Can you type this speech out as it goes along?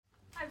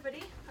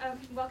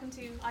Welcome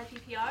to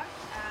IPPR,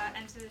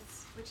 and to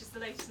this, which is the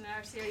latest in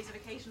our series of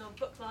occasional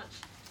book launch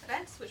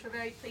events, which we're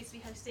very pleased to be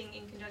hosting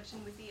in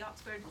conjunction with the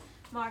Oxford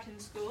Martin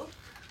School.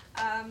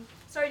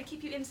 Sorry to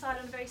keep you inside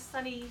on a very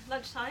sunny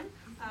lunchtime,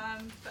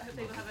 but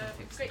hopefully we'll have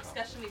a great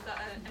discussion. We've got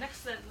an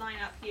excellent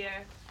lineup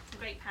here, some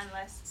great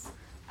panellists,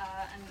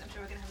 and I'm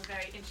sure we're going to have a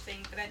very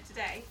interesting event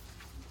today.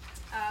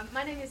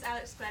 My name is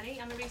Alex Glennie.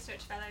 I'm a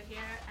research fellow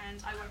here,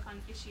 and I work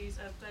on issues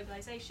of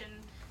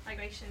globalisation,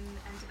 migration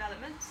and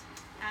development,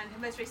 and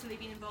have most recently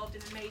been involved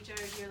in a major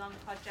year-long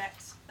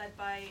project led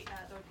by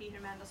Lord Peter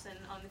Mandelson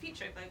on the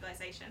future of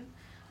globalisation.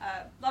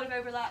 A lot of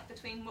overlap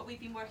between what we've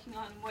been working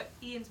on and what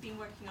Ian's been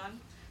working on,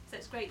 so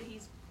it's great that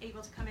he's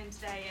able to come in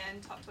today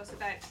and talk to us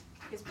about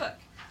his book.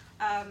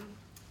 I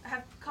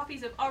have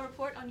copies of our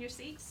report on your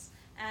seats,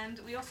 and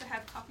we also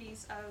have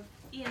copies of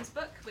Ian's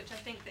book, which I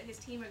think that his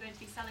team are going to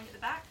be selling at the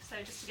back, so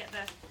just to get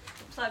the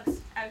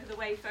plugs out of the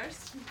way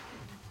first.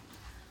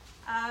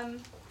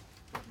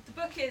 The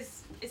book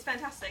is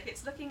fantastic.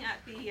 It's looking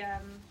at the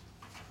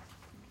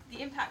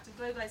impact of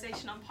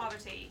globalisation on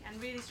poverty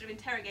and really sort of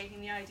interrogating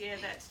the idea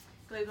that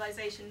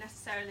globalisation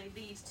necessarily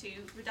leads to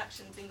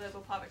reductions in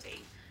global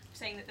poverty,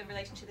 saying that the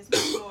relationship is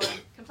much more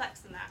complex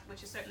than that,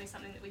 which is certainly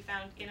something that we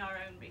found in our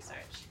own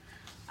research.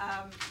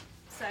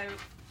 So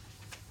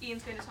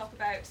Ian's going to talk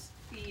about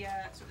the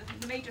sort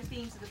of the major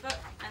themes of the book,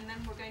 and then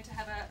we're going to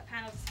have a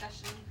panel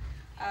discussion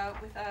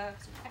with a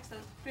sort of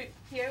excellent group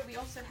here. We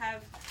also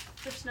have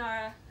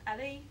Krishnara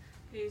Ali,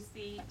 who's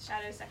the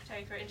Shadow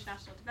Secretary for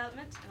International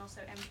Development and also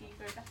MP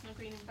for Bethnal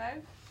Green and Bow.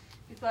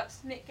 We've got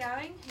Nick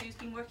Gowing, who's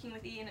been working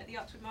with Ian at the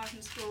Oxford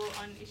Martin School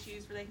on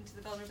issues relating to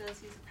the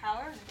vulnerabilities of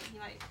power, and I think he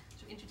might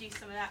sort of introduce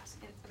some of that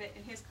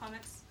in his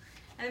comments.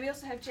 And then we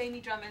also have Jamie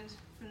Drummond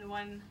from the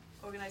One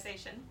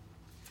organisation,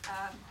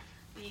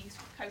 the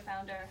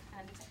co-founder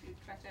and executive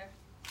director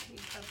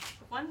of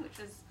One, which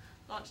was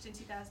launched in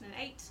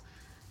 2008.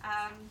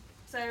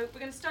 So we're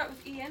going to start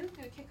with Ian,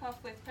 who will kick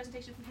off with a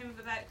presentation from him of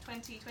about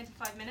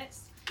 20-25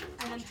 minutes.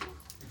 And then,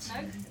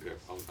 no? Yeah,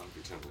 I'll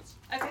be 10 minutes.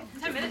 Okay,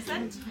 10 minutes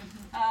then.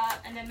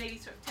 And then maybe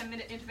sort of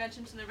 10-minute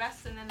interventions from the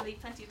rest, and then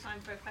leave plenty of time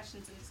for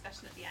questions and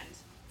discussion at the end.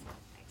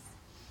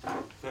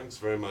 Thanks. Thanks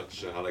very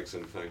much, Alex,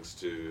 and thanks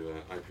to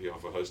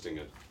IPR for hosting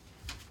it.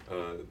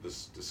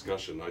 This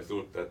discussion, I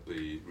thought that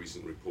the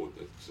recent report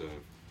that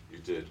you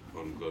did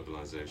on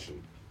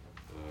globalization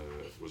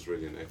was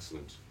really an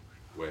excellent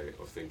way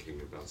of thinking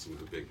about some of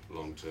the big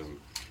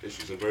long-term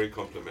issues, and very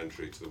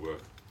complementary to the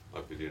work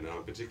I've been doing.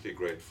 I'm particularly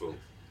grateful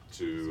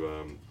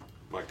to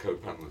my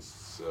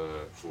co-panelists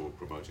for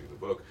promoting the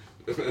book.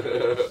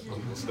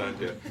 I'll stand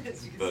here.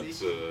 But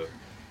to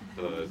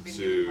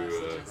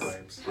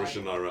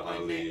Krishnara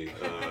Ali,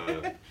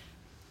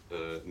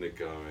 Nick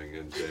Gowing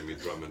and Jamie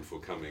Drummond for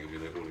coming. I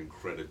mean, they're all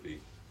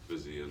incredibly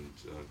busy, and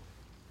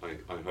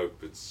I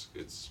hope it's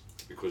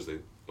because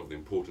of the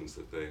importance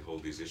that they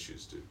hold these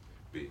issues to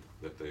be,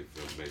 that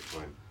they've made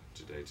time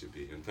today to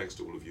be. And thanks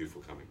to all of you for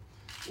coming.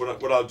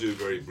 What I'll do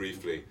very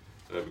briefly,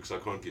 because I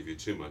can't give you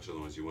too much,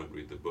 otherwise you won't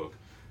read the book,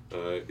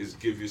 is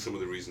give you some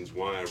of the reasons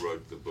why I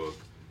wrote the book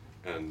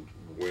and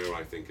where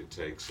I think it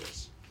takes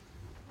us.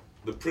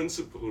 The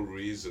principal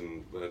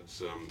reason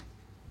that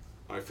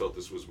I felt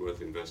this was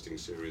worth investing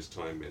serious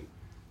time in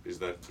is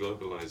that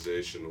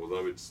globalization,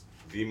 although it's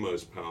the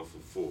most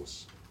powerful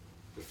force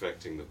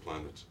affecting the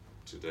planet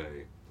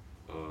today,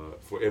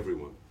 for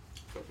everyone,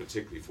 but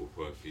particularly for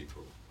poor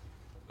people,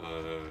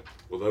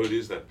 although it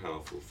is that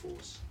powerful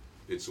force,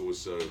 it's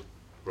also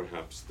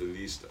perhaps the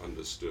least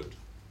understood.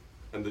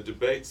 And the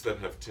debates that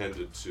have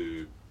tended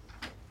to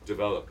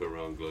develop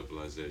around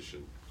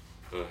globalization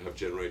have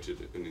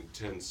generated an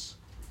intense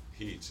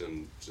heat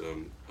and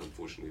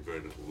unfortunately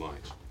very little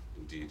light,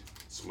 indeed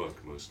smoke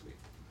mostly.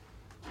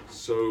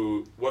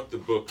 So what the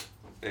book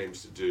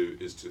aims to do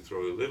is to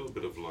throw a little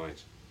bit of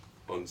light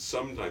on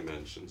some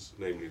dimensions,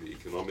 namely the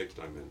economic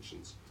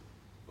dimensions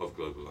of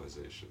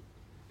globalization.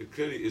 It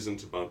clearly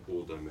isn't about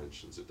all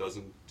dimensions. It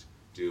doesn't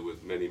deal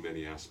with many,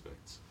 many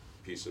aspects,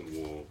 peace and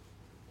war,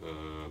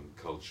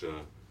 culture,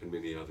 and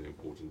many other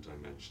important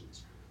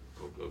dimensions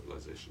of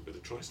globalization. But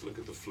it tries to look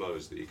at the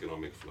flows, the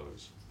economic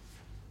flows.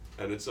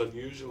 And it's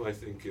unusual, I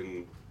think,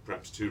 in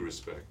perhaps two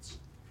respects.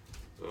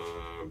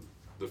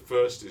 The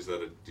first is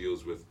that it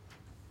deals with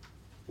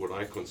what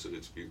I consider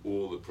to be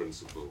all the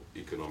principal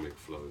economic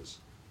flows.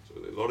 So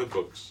there are a lot of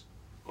books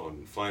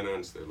on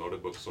finance, there are a lot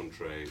of books on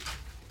trade,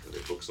 there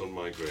are books on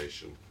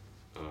migration,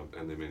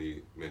 and there are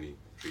many, many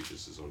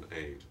treatises on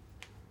aid.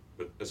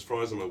 But as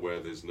far as I'm aware,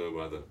 there's no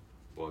other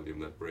volume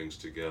that brings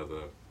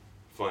together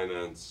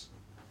finance,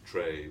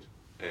 trade,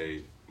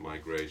 aid,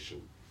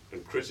 migration.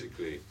 And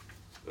critically,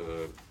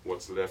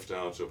 what's left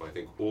out of, I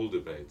think, all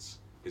debates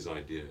is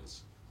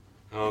ideas.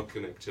 How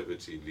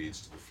connectivity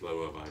leads to the flow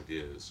of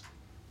ideas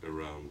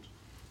around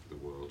the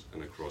world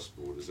and across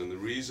borders. And the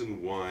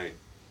reason why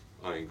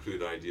I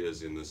include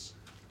ideas in this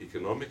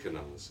economic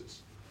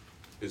analysis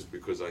is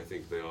because I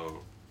think they are,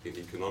 in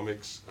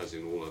economics as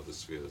in all other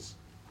spheres,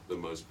 the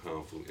most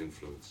powerful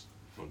influence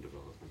on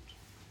development.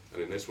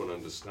 And unless one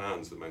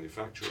understands the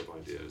manufacture of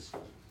ideas,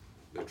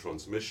 their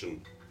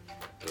transmission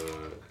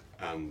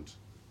and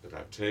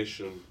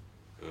adaptation,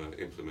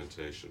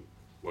 implementation,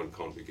 one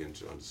can't begin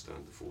to understand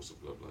the force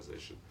of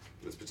globalization.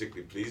 And it's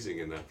particularly pleasing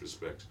in that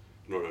respect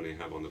to not only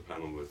have on the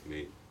panel with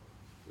me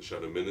the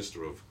Shadow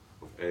Minister of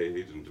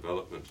Aid and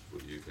Development for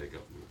the UK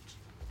government,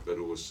 but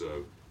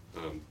also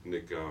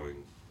Nick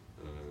Gowing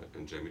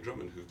and Jamie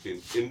Drummond, who've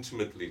been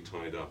intimately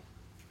tied up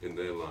in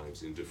their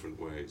lives in different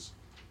ways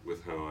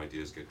with how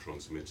ideas get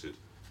transmitted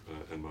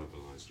and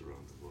mobilized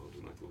around the world.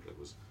 And I thought that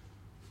was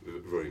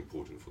very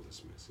important for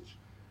this message.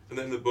 And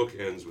then the book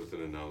ends with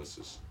an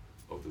analysis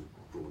of the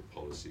broad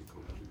policy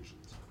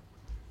conclusions.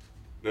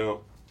 Now,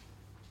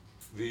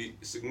 the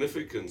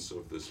significance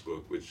of this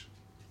book, which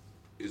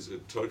is a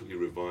totally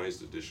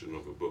revised edition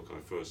of a book I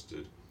first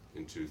did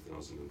in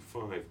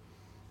 2005,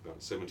 about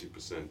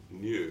 70%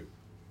 new,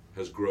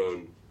 has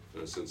grown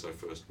since I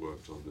first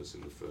worked on this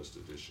in the first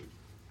edition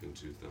in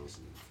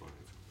 2005.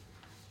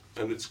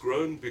 And it's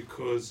grown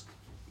because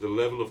the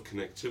level of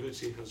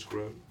connectivity has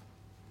grown.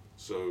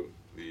 So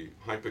the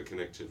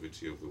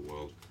hyperconnectivity of the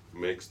world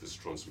makes this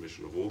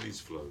transmission of all these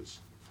flows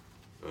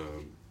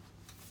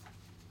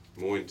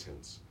more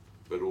intense,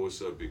 but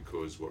also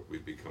because what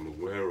we've become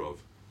aware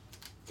of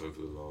over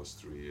the last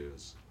 3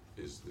 years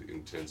is the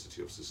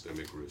intensity of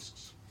systemic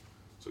risks.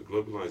 So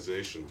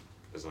globalization,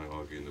 as I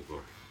argue in the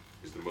book,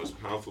 is the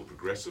most powerful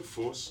progressive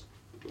force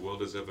that the world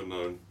has ever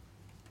known,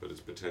 but it's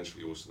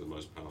potentially also the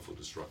most powerful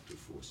destructive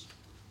force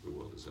the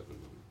world has ever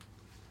known.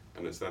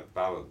 And it's that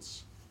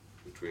balance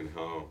between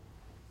how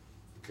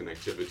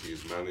connectivity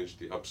is managed,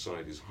 the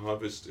upside is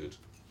harvested,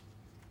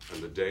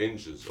 and the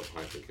dangers of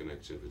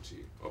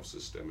hyperconnectivity, of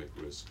systemic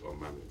risk are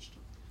managed.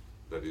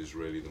 That is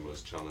really the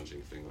most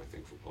challenging thing, I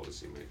think, for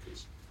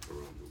policymakers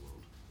around the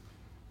world.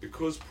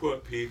 Because poor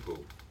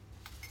people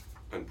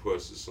and poor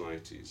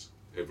societies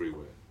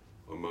everywhere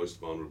are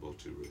most vulnerable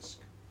to risk,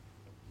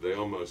 they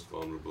are most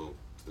vulnerable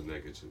to the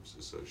negatives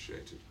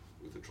associated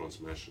with the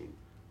transmission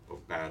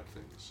of bad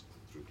things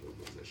through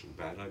globalization,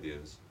 bad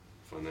ideas,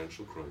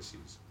 financial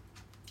crises,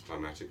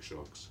 climatic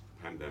shocks,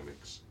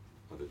 pandemics,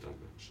 other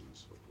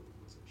dimensions of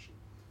globalization.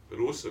 But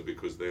also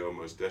because they are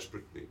most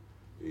desperately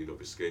in need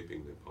of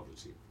escaping their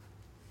poverty.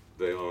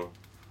 They are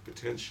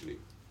potentially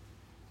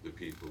the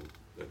people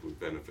that would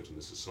benefit and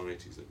the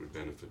societies that would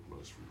benefit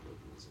most from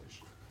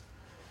globalization.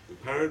 The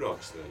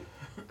paradox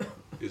then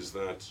is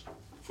that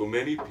for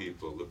many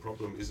people the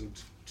problem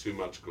isn't too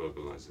much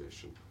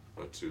globalization,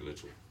 but too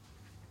little.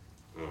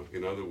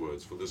 In other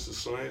words, for the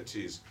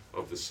societies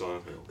of the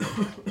Sahel,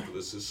 for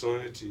the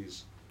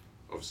societies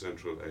of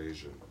Central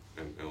Asia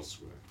and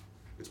elsewhere,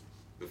 it's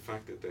the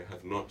fact that they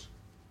have not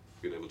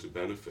been able to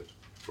benefit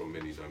from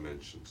many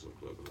dimensions of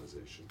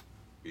globalization,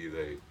 be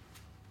they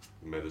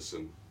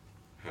medicine,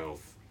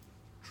 health,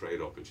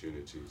 trade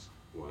opportunities,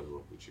 or other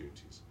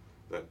opportunities,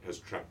 that has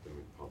trapped them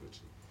in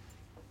poverty.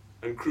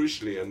 And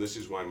crucially, and this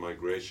is why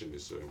migration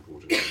is so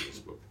important in this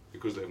book,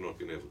 because they have not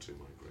been able to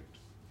migrate.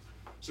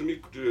 So let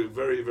me do a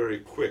very, very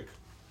quick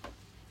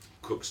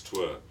Cook's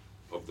tour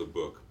of the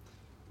book.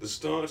 The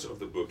start of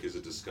the book is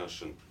a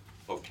discussion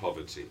of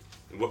poverty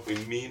and what we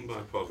mean by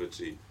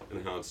poverty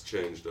and how it's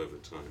changed over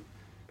time.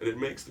 And it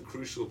makes the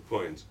crucial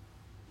point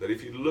that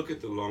if you look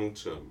at the long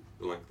term,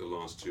 like the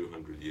last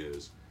 200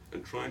 years,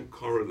 and try and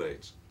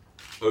correlate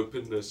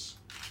openness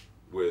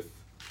with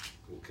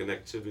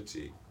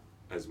connectivity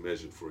as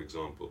measured, for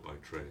example, by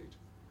trade,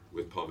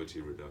 with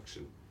poverty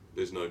reduction,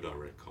 there's no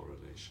direct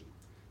correlation.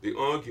 The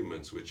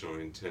arguments which are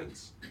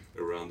intense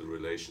around the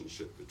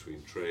relationship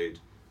between trade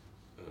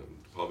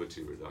and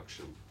poverty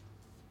reduction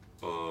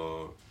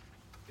are,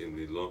 in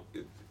the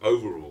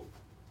overall,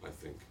 I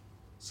think,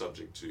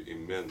 subject to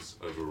immense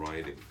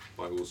overriding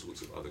by all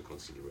sorts of other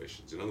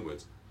considerations. In other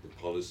words, the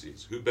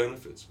policies, who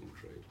benefits from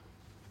trade?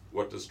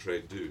 What does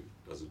trade do?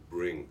 Does it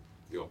bring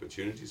the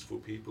opportunities for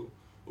people,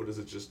 or does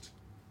it just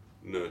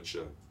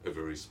nurture a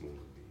very small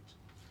elite?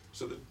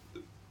 So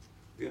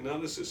the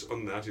analysis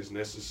on that is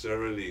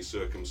necessarily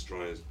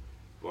circumscribed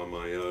by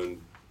my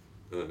own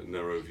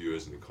narrow view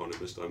as an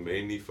economist. I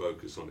mainly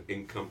focus on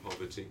income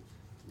poverty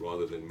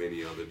rather than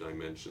many other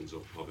dimensions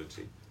of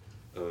poverty.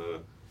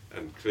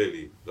 And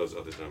clearly those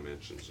other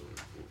dimensions are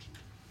important.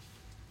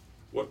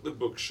 What the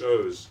book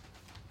shows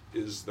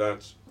is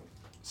that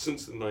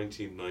since the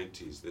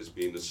 1990s there's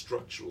been a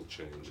structural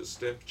change, a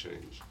step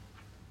change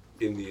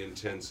in the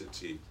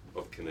intensity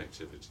of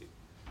connectivity.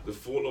 The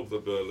fall of the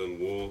Berlin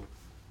Wall,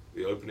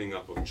 the opening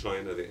up of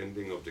China, the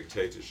ending of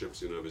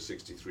dictatorships in over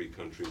 63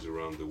 countries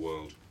around the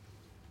world,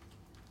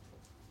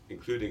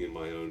 including in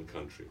my own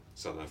country,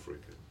 South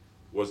Africa,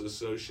 was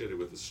associated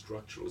with a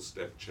structural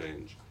step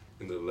change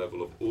in the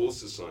level of all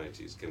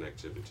societies'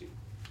 connectivity.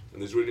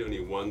 And there's really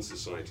only one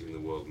society in the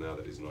world now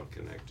that is not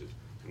connected,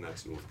 and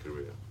that's North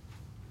Korea.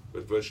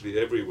 But virtually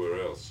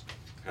everywhere else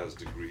has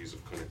degrees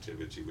of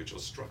connectivity which are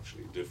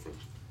structurally different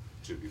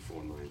to before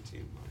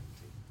 1990.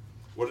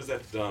 What has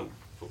that done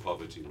for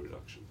poverty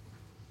reduction?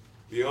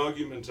 The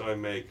argument I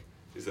make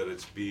is that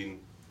it's been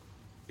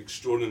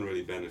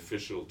extraordinarily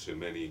beneficial to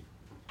many,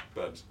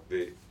 but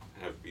there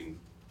have been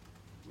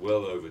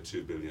well over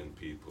 2 billion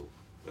people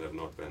that have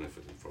not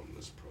benefited from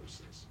this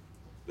process.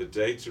 The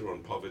data on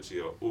poverty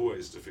are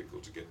always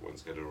difficult to get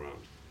one's head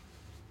around.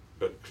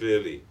 But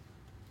clearly,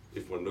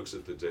 if one looks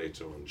at the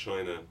data on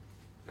China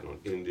and on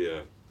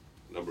India,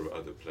 a number of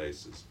other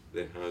places,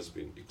 there has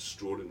been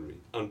extraordinary,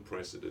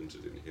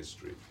 unprecedented in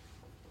history,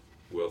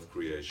 wealth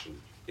creation,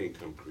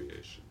 income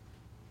creation.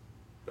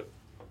 But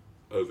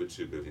over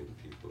 2 billion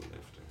people left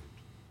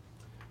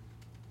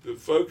out. The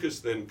focus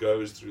then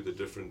goes through the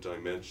different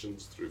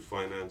dimensions, through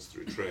finance,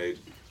 through trade,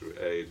 through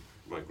aid,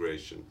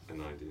 migration,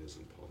 and ideas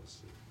and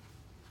policy.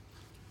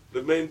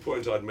 The main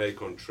point I'd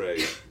make on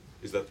trade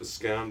is that the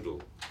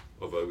scandal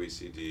of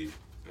OECD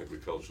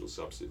agricultural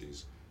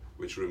subsidies,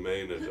 which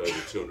remain at over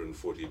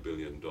 $240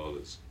 billion,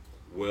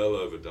 well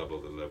over double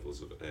the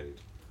levels of aid,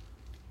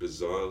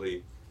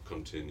 bizarrely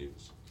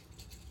continues.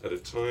 At a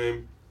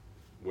time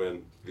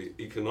when the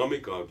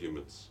economic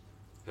arguments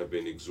have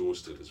been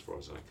exhausted as far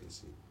as I can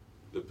see,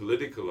 the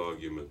political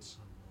arguments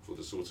for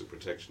the sorts of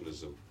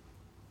protectionism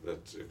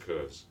that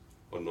occurs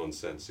are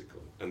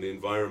nonsensical, and the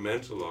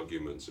environmental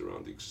arguments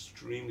around the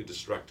extremely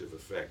destructive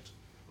effect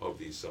of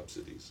these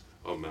subsidies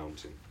are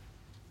mounting.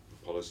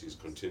 The policies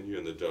continue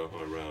and the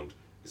Doha round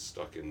is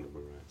stuck in the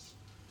morass.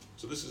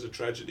 So this is a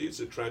tragedy. It's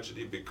a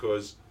tragedy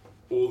because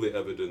all the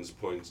evidence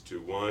points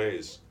to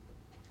wise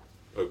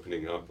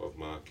opening up of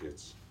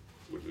markets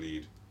would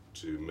lead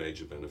to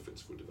major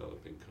benefits for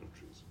developing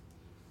countries.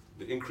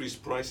 The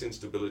increased price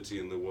instability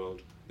in the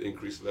world, the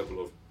increased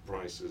level of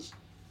prices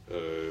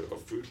of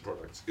food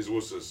products is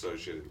also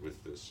associated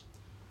with this.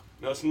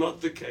 Now, it's not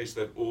the case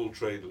that all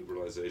trade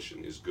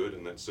liberalization is good,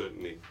 and that's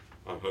certainly,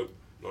 I hope,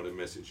 not a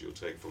message you'll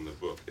take from the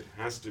book. It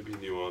has to be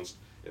nuanced.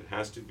 It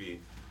has to be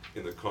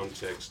in the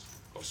context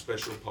of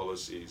special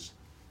policies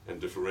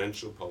and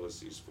differential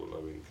policies for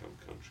low-income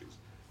countries.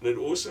 And it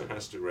also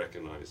has to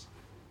recognize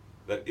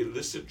that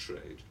illicit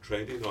trade,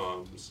 trade in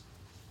arms,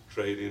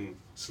 trade in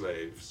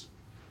slaves,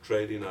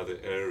 trade in other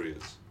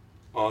areas,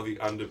 are the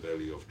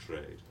underbelly of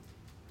trade.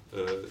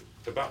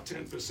 About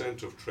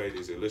 10% of trade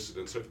is illicit,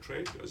 and so if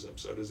trade goes up,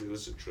 so does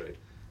illicit trade.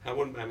 How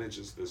one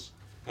manages this,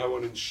 how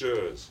one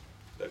ensures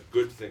that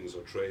good things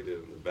are traded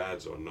and the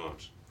bads are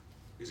not,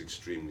 is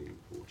extremely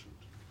important.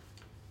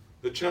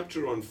 The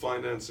chapter on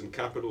finance and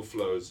capital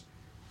flows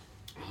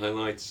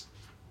highlights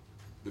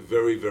the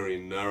very, very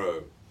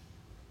narrow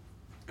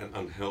and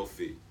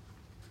unhealthy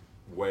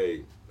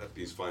way that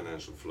these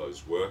financial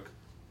flows work,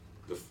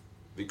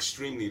 the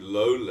extremely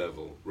low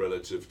level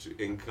relative to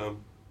income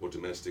or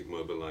domestic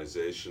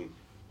mobilization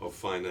of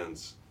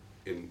finance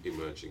in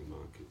emerging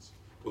markets.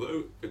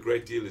 Although a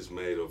great deal is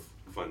made of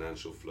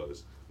financial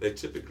flows, they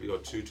typically are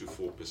 2 to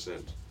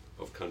 4%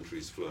 of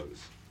countries'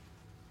 flows.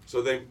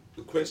 So the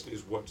question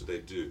is, what do they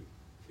do?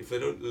 If they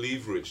don't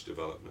leverage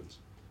development,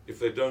 if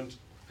they don't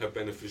have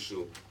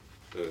beneficial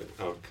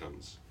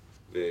outcomes,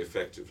 their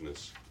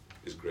effectiveness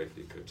is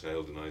greatly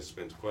curtailed, and I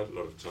spent quite a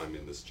lot of time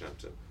in this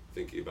chapter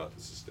thinking about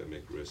the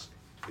systemic risk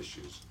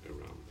issues around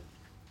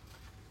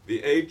that.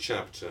 The aid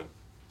chapter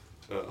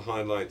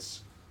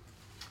highlights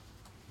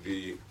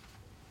the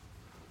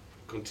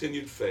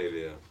continued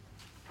failure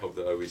of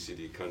the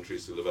OECD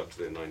countries to live up to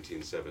their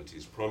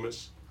 1970s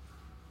promise,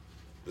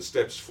 the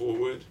steps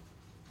forward,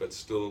 but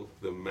still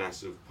the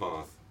massive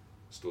path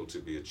still to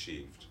be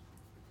achieved.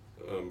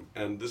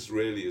 And this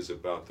really is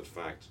about the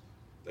fact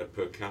that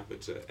per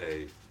capita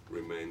aid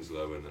remains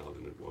lower now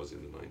than it was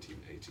in the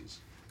 1980s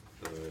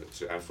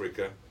to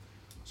Africa.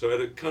 So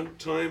at a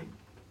time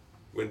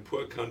when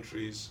poor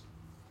countries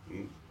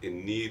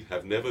in need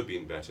have never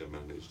been better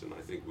managed, and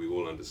I think we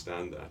all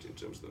understand that in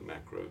terms of the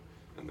macro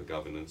and the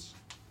governance,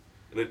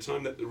 and at a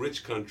time that the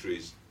rich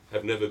countries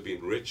have never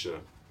been richer,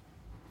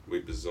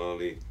 we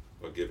bizarrely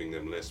are giving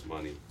them less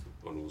money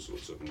on all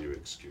sorts of new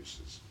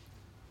excuses.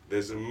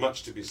 There's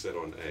much to be said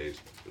on aid,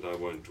 but I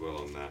won't dwell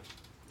on that.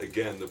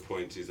 Again, the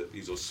point is that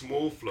these are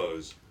small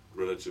flows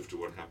relative to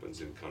what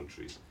happens in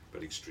countries,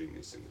 but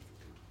extremely significant.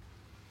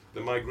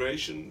 The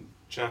migration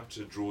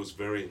chapter draws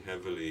very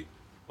heavily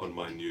on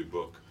my new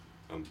book,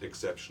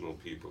 Exceptional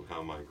People,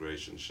 How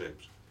Migration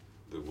Shaped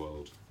the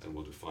World and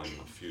Will Define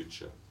Our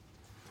Future.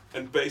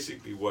 And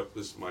basically what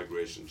this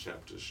migration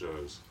chapter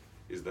shows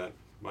is that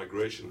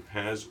migration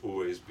has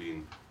always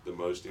been the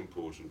most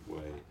important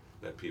way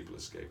that people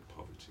escape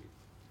poverty.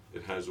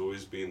 It has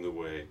always been the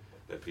way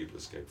that people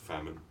escape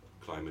famine,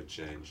 climate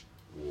change,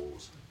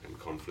 wars, and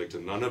conflict,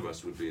 and none of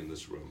us would be in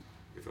this room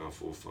if our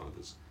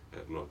forefathers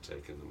had not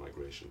taken the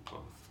migration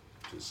path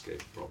to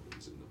escape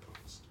problems in the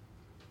past.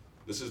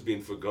 This has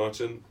been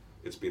forgotten,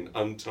 it's been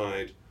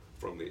untied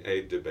from the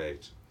aid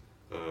debate,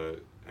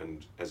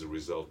 and as a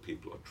result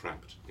people are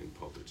trapped in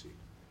poverty.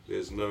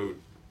 There's no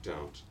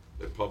doubt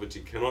that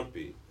poverty cannot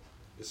be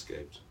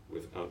escaped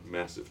without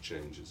massive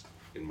changes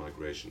in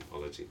migration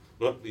policy,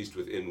 not least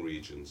within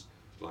regions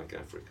like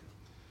Africa.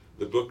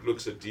 The book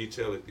looks at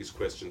detail at these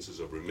questions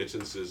of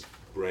remittances,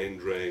 brain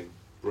drain,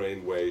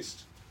 brain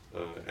waste,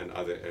 and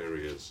other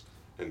areas,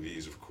 and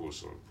these of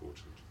course are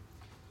important.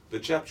 The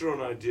chapter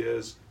on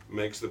ideas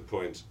makes the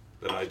point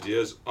that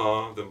ideas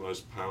are the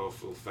most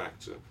powerful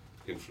factor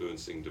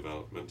influencing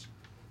development,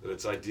 that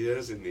it's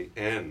ideas in the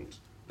end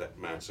that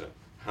matter,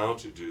 how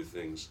to do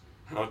things,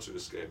 how to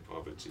escape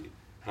poverty,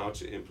 how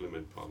to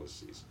implement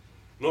policies.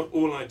 Not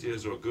all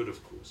ideas are good,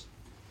 of course.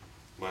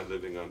 My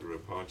living under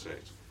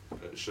apartheid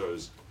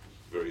shows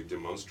very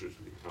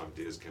demonstratively how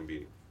ideas can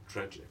be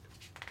tragic.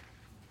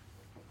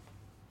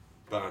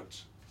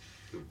 But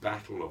the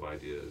battle of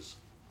ideas,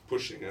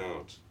 pushing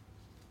out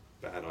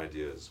bad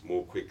ideas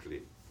more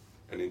quickly,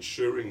 and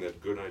ensuring that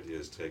good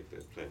ideas take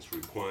their place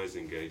requires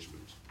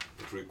engagement.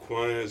 It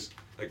requires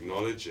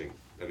acknowledging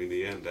that in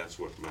the end that's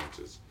what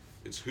matters.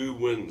 It's who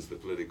wins the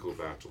political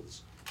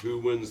battles, who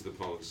wins the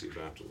policy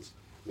battles,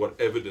 what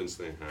evidence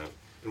they have,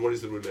 and what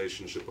is the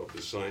relationship of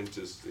the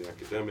scientists, the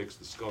academics,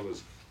 the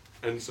scholars,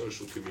 and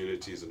social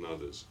communities and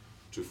others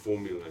to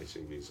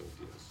formulating these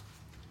ideas.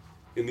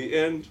 In the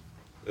end,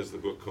 as the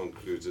book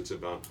concludes, it's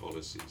about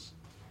policies.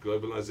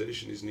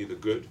 Globalization is neither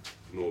good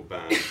nor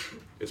bad.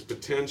 It's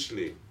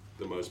potentially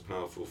the most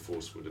powerful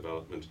force for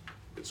development.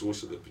 It's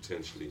also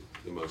potentially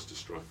the most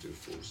destructive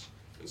force.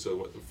 And so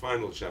what the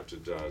final chapter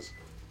does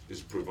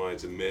is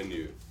provides a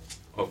menu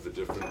of the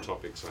different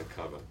topics I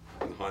cover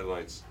and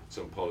highlights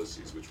some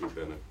policies which would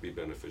be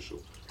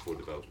beneficial for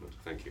development.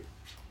 Thank you.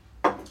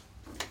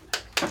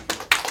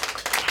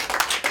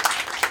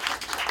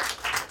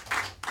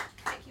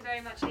 Thank you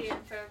very much, Ian,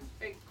 for a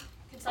very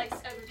concise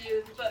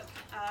overview of the book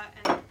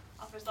and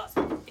offers lots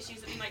of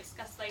issues that we might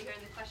discuss later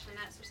in the question and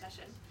answer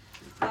session.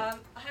 I'll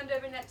hand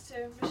over next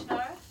to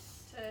Rishnara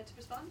to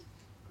respond.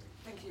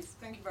 Thank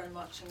you very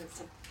much, and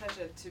it's a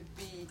pleasure to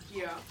be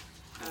here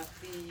at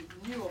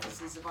the new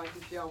offices of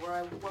IPPR, where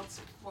I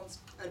once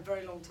a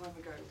very long time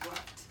ago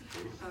worked,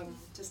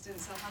 just in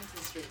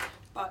Southampton Street.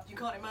 But you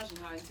can't imagine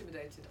how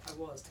intimidated I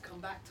was to come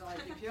back to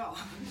IPPR,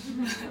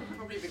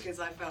 probably because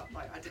I felt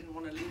like I didn't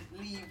want to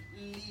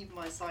leave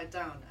my side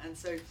down. And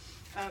so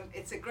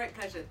it's a great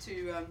pleasure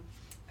to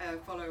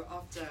follow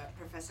after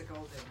Professor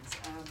Goldin's.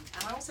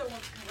 And I also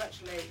want to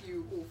congratulate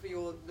you all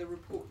for the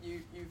report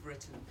you've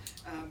written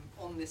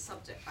on this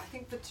subject. I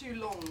think for too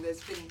long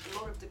there's been a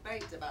lot of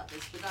debate about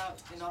this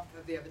without enough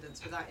of the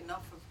evidence, without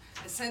enough of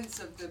a sense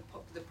of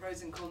the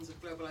pros and cons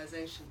of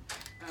globalization.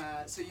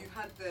 So you've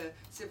had the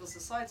civil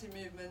society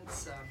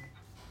movements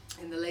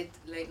in the late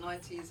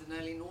 90s and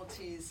early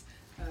noughties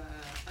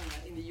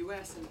in the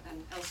US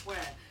and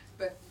elsewhere.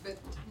 But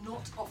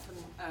not often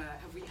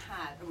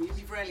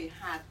we've rarely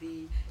had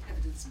the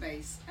evidence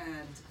base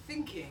and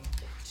thinking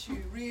to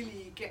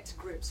really get to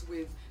grips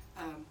with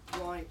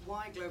why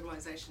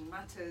globalization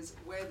matters,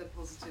 where the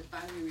positive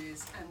value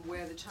is, and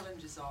where the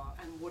challenges are,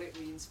 and what it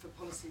means for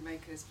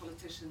policymakers,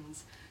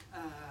 politicians,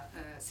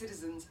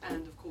 citizens,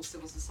 and of course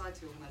civil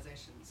society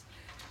organizations.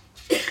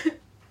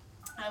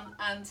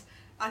 And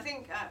I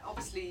think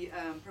obviously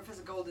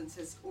Professor Goldin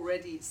has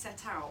already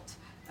set out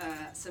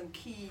some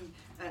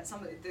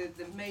of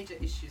the major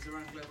issues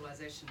around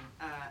globalization,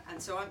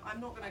 and so I'm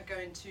not going to go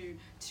into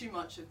too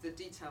much of the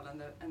detail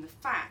and the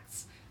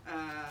facts,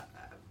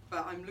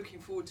 but I'm looking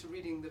forward to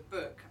reading the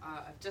book.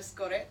 I've just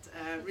got it,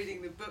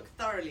 reading the book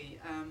thoroughly,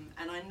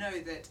 and I know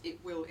that it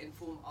will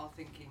inform our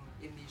thinking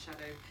in the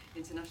Shadow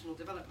International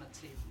Development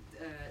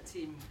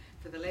team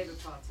for the Labour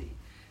Party.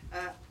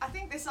 I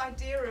think this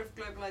idea of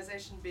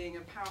globalization being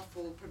a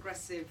powerful,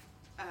 progressive,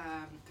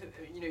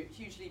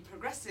 hugely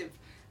progressive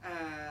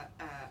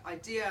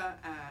idea,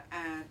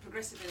 and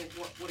progressive in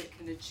what it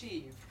can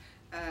achieve,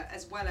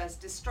 as well as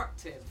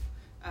destructive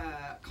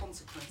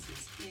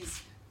consequences,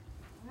 is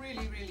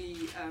really,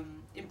 really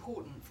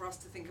important for us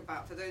to think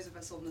about, for those of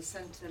us on the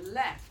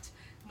centre-left,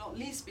 not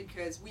least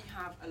because we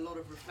have a lot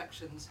of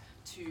reflections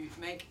to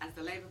make as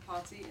the Labour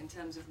Party in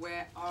terms of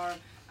where our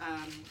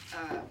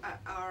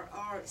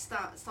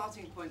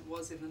starting point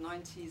was in the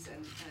 90s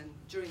and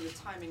during the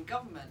time in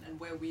government, and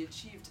where we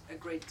achieved a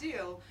great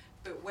deal,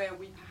 but where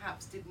we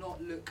perhaps did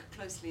not look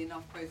closely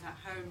enough both at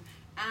home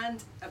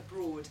and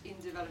abroad in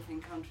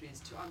developing countries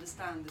to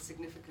understand the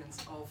significance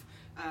of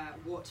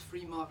what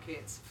free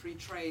markets, free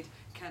trade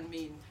can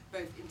mean,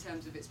 both in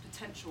terms of its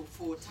potential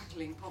for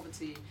tackling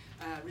poverty,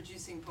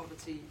 reducing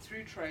poverty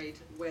through trade,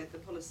 where the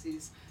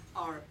policies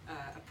are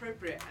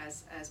appropriate,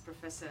 as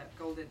Professor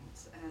Goldin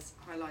has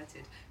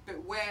highlighted,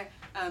 but where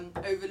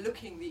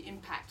overlooking the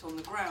impact on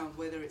the ground,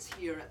 whether it's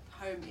here at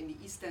home in the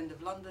East End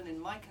of London in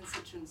my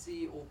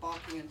constituency, or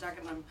Barking and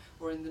Dagenham,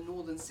 or in the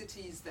northern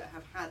cities that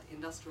have had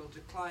industrial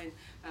decline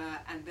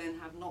and then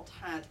have not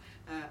had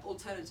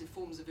alternative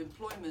forms of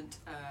employment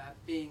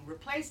being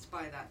replaced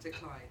by that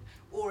decline,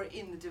 or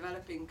in the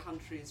developing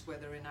countries,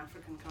 whether in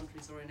African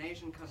countries or in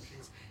Asian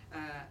countries.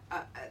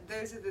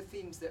 Those are the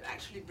themes that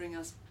actually bring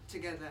us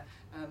together,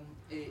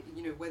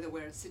 whether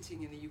we're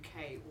sitting in the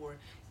UK or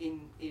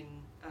in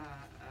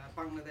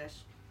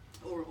Bangladesh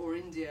or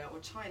India or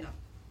China.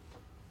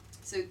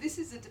 So this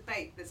is a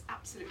debate that's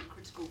absolutely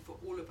critical for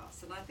all of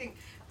us, and I think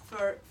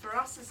for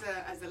us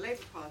as a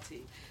Labour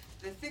Party,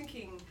 the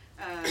thinking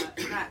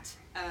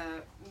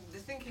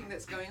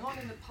that's going on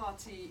in the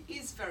party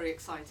is very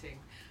exciting.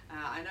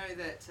 I know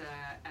that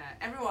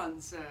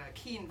everyone's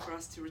keen for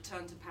us to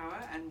return to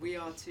power, and we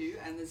are too,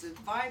 and there's a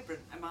vibrant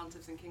amount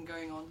of thinking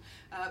going on.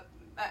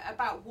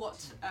 about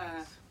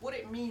what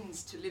it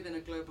means to live in a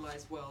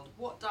globalized world.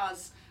 What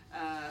does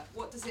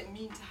it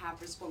mean to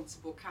have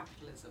responsible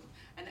capitalism?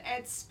 And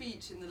Ed's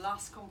speech in the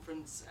last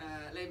conference,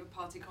 Labour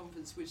Party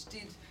conference, which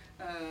did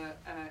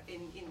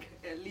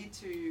lead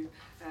to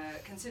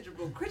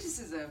considerable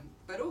criticism,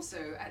 but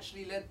also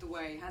actually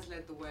has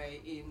led the way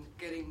in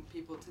getting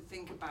people to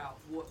think about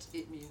what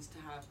it means to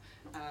have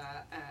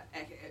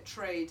a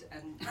trade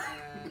and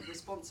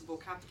responsible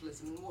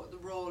capitalism, and what the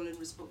roles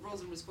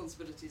and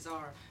responsibilities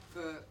are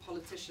for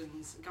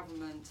politicians,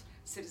 government,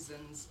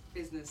 citizens,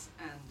 business,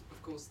 and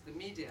of course the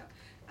media.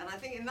 And I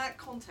think in that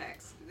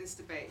context, this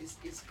debate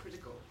is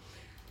critical.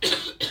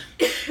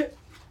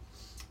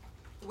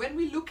 When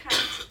we look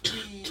at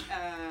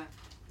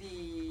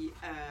the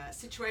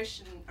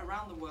situation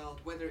around the world,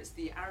 whether it's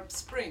the Arab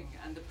Spring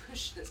and the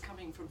push that's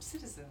coming from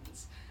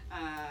citizens,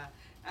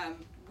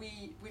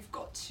 we've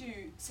got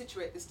to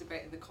situate this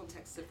debate in the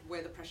context of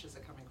where the pressures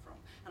are coming from.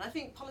 And I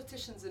think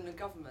politicians in the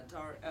government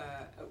are,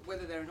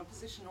 whether they're in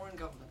opposition or in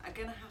government, are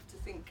going to have to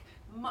think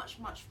much,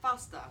 much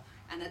faster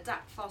and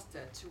adapt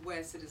faster to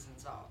where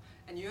citizens are.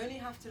 And you only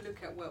have to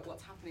look at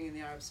what's happening in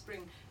the Arab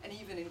Spring, and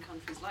even in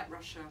countries like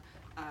Russia,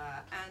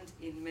 and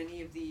in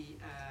many of the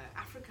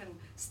African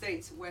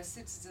states where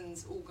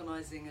citizens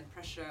organising and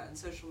pressure and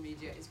social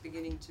media is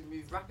beginning to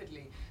move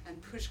rapidly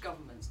and push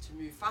governments to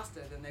move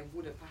faster than they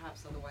would have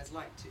perhaps otherwise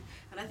liked to.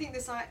 And I think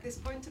this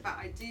point about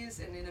ideas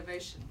and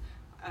innovation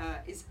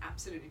is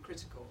absolutely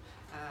critical,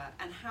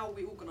 and how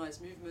we organise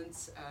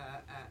movements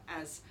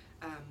as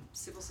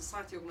civil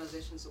society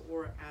organisations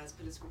or as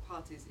political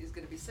parties is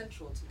going to be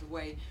central to the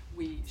way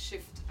we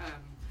shift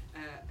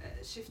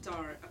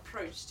our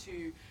approach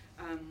to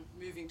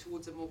moving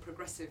towards a more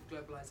progressive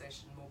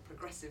globalisation, more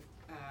progressive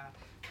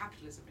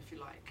capitalism, if you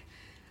like.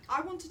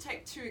 I want to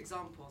take two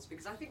examples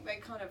because I think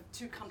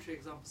two country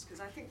examples, because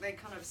I think they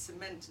kind of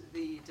cement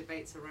the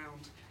debates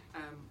around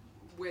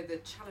where the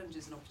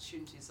challenges and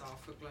opportunities are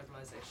for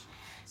globalization.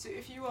 So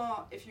if you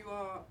are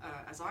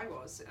as I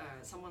was,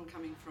 someone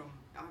coming from,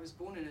 I was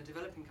born in a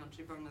developing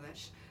country,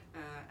 Bangladesh,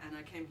 and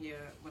I came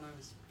here when I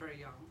was very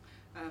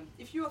young.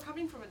 If you are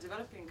coming from a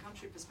developing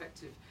country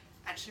perspective,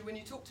 actually when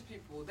you talk to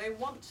people, they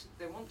want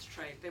to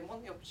trade, they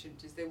want the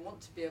opportunities, they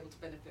want to be able to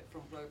benefit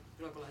from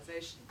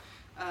globalization.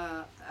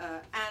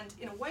 And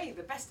in a way,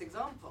 the best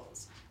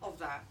examples of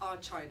that are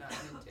China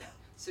and India.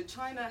 So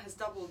China has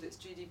doubled its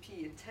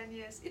GDP in 10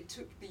 years. It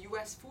took the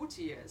US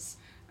 40 years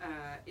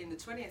in the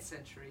 20th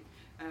century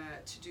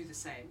to do the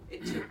same.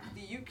 It took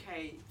the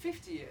UK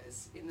 50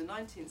 years in the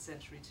 19th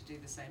century to do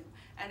the same.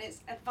 And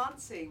it's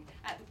advancing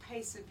at the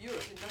pace of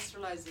Europe,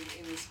 industrializing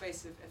in the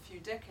space of a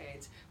few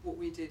decades what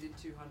we did in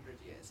 200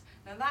 years.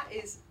 Now that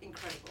is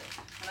incredible.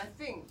 And I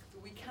think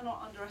that we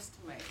cannot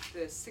underestimate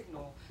the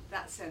signal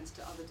that sends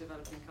to other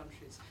developing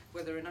countries,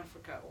 whether in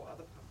Africa or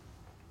other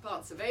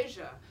parts of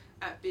Asia,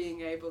 at being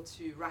able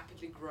to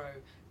rapidly grow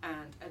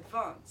and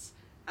advance.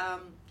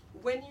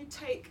 When you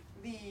take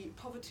the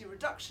poverty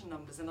reduction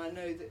numbers, and I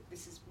know that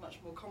this is much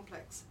more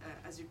complex,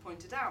 as you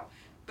pointed out,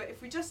 but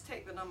if we just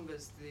take the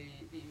numbers,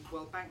 the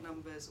World Bank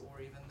numbers,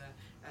 or even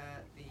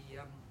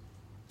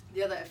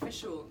the other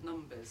official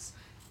numbers,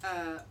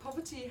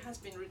 poverty has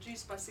been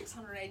reduced by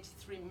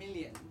 683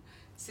 million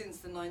since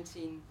the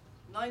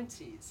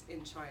 1990s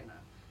in China.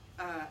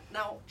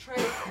 Now, trade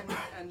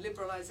and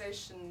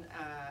liberalisation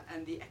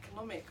and the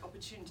economic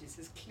opportunities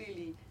has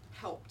clearly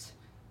helped,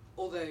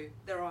 although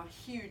there are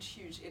huge,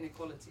 huge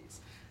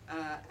inequalities.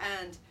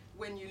 And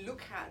when you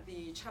look at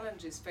the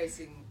challenges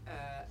facing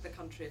the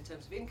country in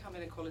terms of income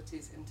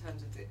inequalities, in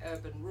terms of the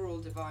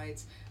urban-rural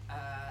divides,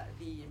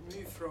 the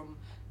move from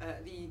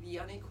the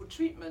unequal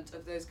treatment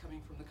of those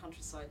coming from the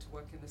countryside to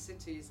work in the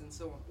cities and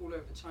so on all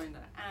over China,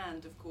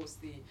 and of course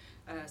the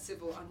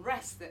civil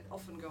unrest that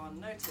often go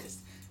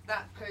unnoticed,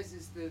 that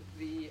poses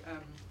the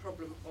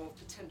problem of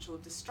potential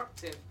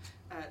destructive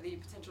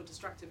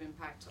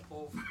impact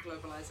of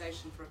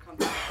globalization for a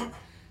country.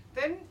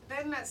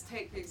 Then let's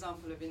take the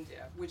example of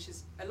India, which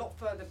is a lot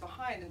further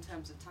behind in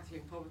terms of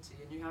tackling poverty,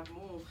 and you have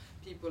more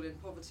people in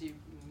poverty.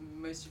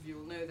 Most of you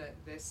will know that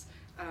this.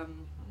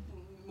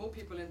 More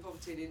people in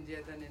poverty in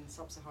India than in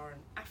sub-Saharan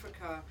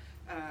Africa,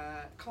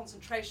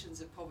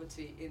 concentrations of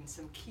poverty in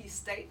some key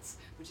states,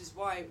 which is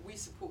why we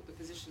support the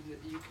position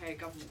that the UK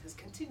government has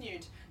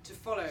continued to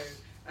follow,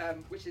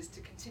 which is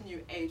to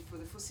continue aid for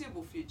the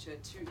foreseeable future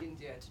to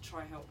India to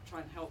try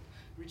and help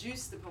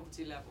reduce the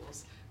poverty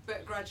levels,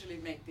 but gradually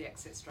make the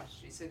exit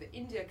strategy so that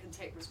India can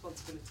take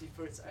responsibility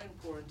for its own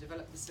poor and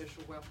develop the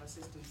social welfare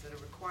systems that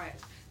are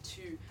required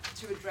to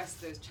address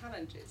those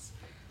challenges.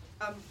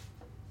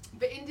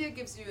 But India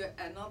gives you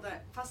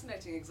another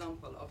fascinating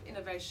example of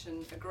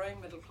innovation, a growing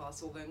middle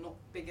class, although not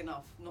big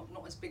enough,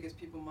 not as big as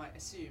people might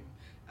assume.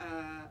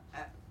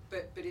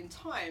 But in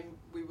time,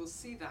 we will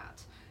see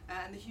that,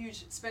 and the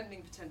huge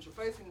spending potential,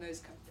 both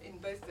in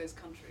both those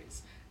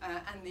countries,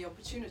 and the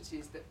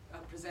opportunities that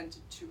are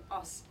presented to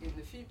us in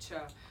the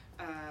future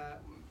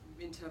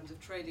in terms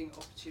of trading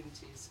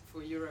opportunities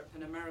for Europe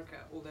and America,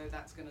 although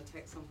that's going to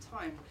take some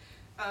time.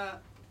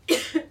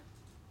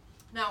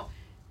 Now,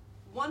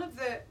 one of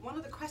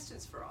the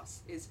questions for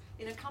us is,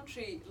 in a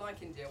country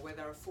like India, where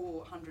there are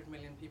 400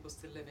 million people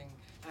still living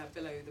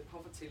below the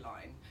poverty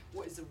line,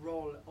 what is the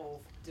role of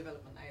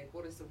development aid?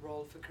 What is the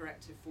role for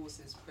corrective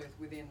forces, both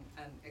within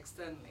and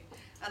externally?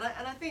 And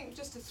I think,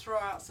 just to throw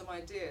out some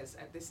ideas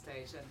at this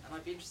stage, and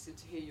I'd be interested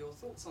to hear your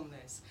thoughts on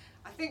this,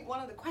 I think one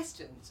of the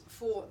questions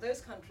for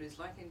those countries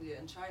like India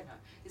and China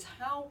is,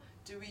 how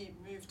do we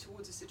move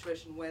towards a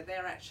situation where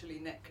they're actually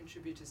net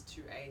contributors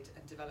to aid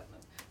and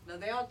development? Now,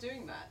 they are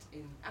doing that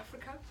in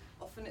Africa.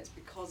 Often it's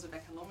because of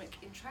economic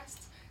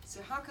interests.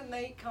 So how can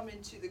they come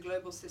into the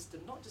global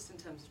system, not just in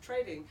terms of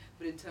trading,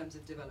 but in terms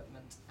of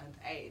development and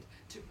aid,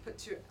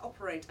 to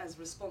operate as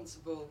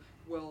responsible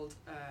world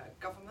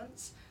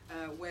governments,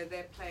 where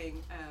they're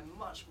playing a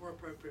much more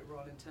appropriate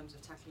role in terms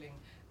of tackling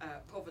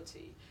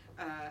poverty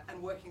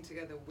and working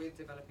together with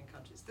developing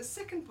countries. The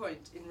second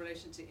point in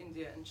relation to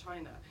India and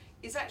China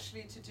is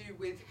actually to do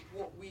with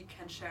what we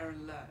can share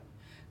and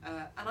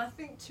learn. And I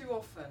think too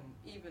often,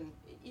 even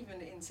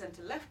in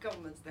centre-left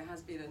governments, there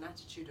has been an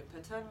attitude of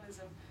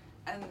paternalism,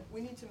 and we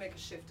need to make a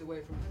shift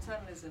away from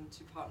paternalism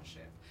to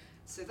partnership.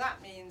 So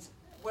that means,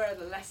 where are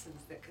the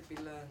lessons that could be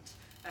learned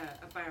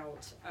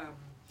about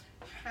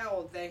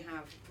how they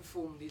have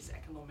performed these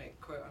economic,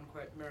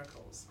 quote-unquote,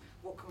 miracles?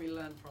 What can we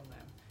learn from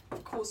them?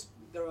 Of course,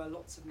 there are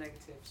lots of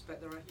negatives,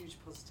 but there are huge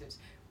positives.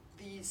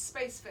 The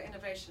space for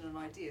innovation and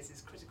ideas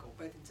is critical,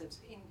 both in terms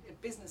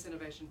of business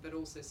innovation, but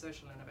also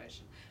social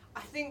innovation.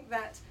 I think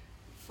that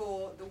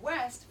for the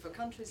West, for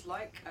countries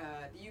like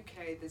the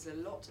UK, there's a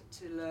lot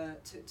to learn.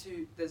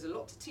 There's a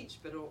lot to teach,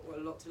 but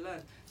a lot to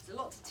learn. There's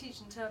a lot to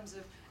teach in terms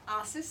of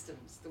our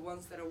systems, the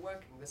ones that are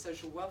working, the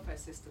social welfare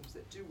systems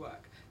that do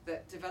work,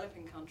 that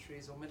developing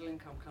countries or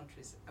middle-income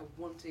countries are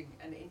wanting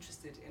and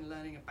interested in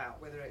learning about,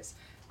 whether it's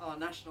our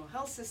national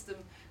health system,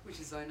 which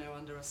is, I know,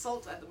 under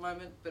assault at the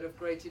moment, but of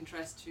great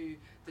interest to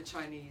the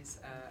Chinese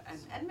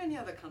and many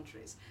other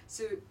countries.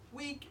 So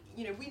we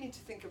need to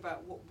think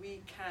about what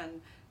we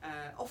can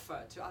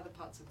offer to other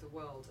parts of the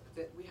world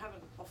that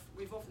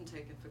we've often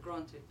taken for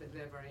granted, but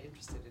they're very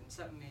interested in.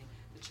 Certainly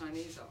the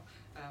Chinese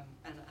are,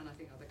 and I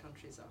think other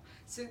countries are.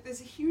 So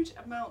there's a huge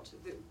amount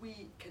that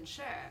we can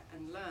share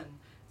and learn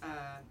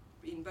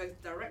in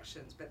both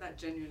directions, but that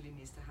genuinely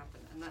needs to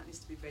happen, and that needs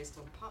to be based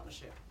on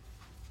partnership.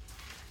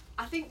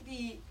 I think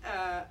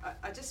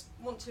I just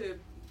want to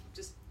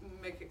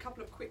make a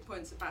couple of quick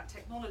points about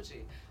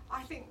technology.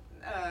 I think,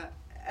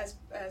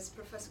 as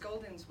Professor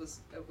Goldings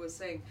was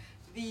saying,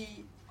 the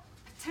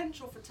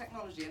potential for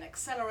technology and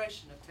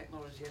acceleration of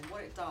technology and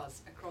what it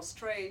does across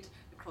trade,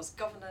 across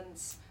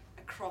governance,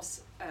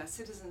 across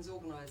citizens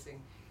organising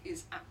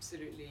is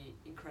absolutely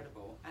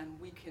incredible. And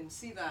we can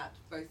see that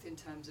both in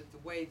terms of the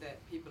way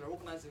that people are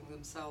organising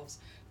themselves,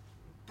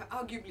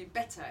 arguably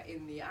better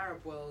in the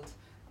Arab world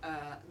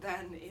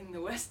than in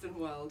the Western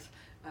world.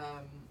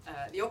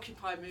 The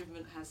Occupy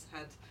movement has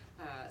had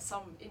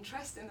some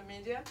interest in the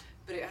media,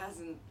 but it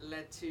hasn't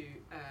led to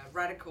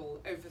radical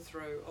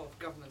overthrow of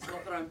governments.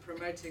 Not that I'm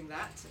promoting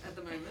that at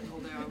the moment,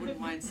 although I wouldn't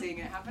mind seeing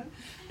it happen.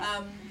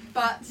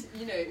 But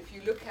if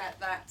you look at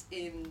that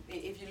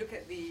if you look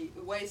at the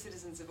way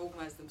citizens have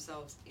organised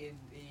themselves in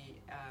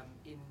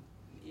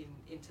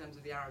terms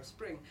of the Arab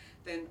Spring,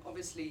 then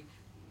obviously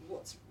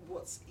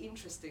what's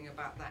interesting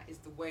about that is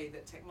the way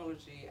that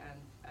technology and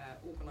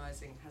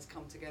organising has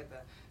come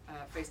together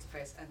face to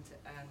face, and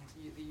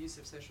the use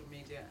of social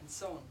media and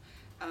so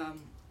on,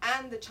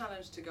 and the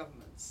challenge to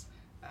governments.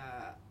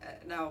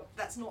 Now,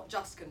 that's not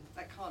just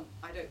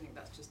I don't think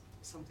that's just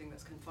something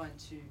that's confined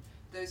to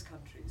those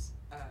countries.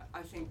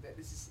 I think that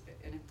this is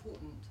an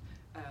important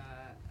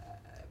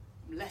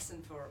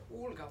lesson for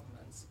all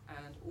governments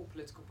and all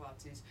political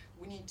parties.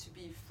 We need to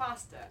be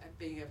faster at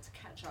being able to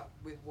catch up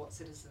with what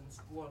citizens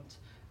want,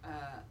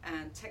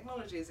 and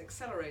technology is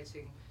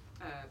accelerating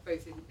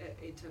both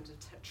in terms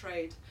of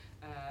trade,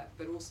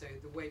 but also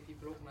the way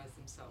people organise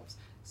themselves.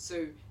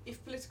 So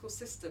if political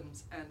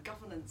systems and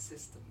governance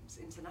systems,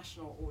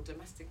 international or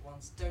domestic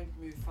ones, don't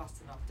move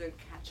fast enough, don't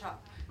catch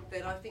up,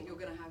 then I think you're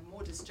going to have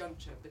more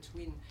disjuncture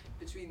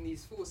between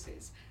these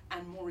forces,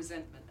 and more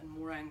resentment and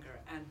more anger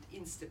and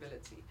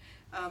instability.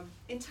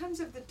 In terms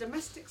of the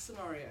domestic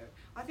scenario,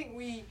 I think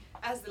we,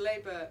 as the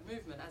Labour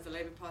movement, as the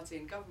Labour Party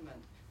in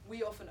government,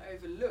 we often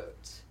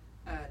overlooked,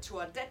 to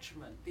our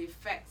detriment, the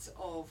effects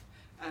of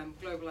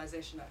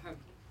globalisation at home.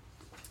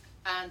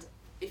 And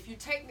if you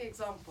take the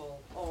example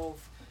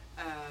of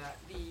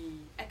the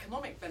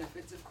economic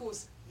benefits, of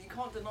course, you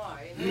can't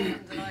deny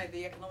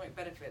the economic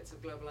benefits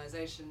of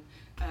globalisation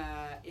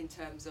in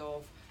terms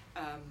of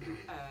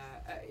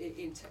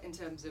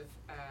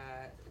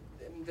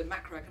the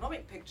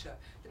macroeconomic picture,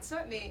 but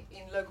certainly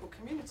in local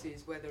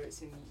communities, whether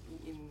it's in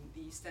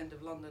the East End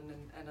of London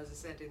and as I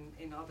said,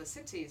 in other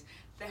cities,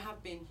 there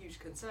have been huge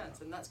concerns,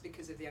 and that's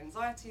because of the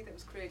anxiety that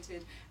was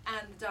created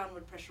and the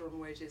downward pressure on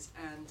wages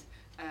and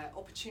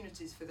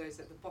opportunities for those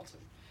at the bottom.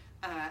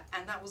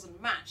 and that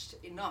wasn't matched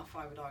enough,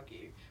 I would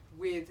argue,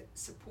 with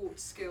support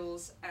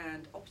skills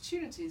and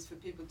opportunities for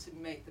people to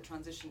make the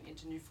transition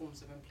into new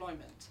forms of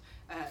employment.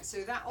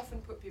 So that often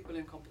put people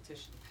in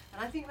competition.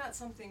 And I think that's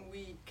something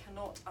we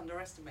cannot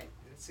underestimate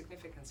the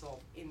significance of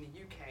in the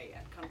UK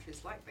and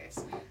countries like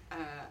this,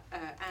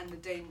 and the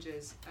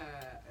dangers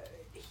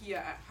here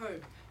at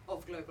home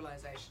of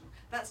globalization.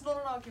 That's not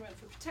an argument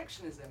for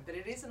protectionism, but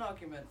it is an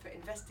argument for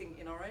investing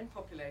in our own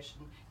population,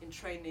 in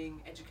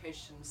training,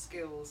 education,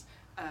 skills,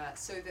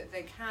 so that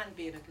they can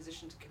be in a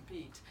position to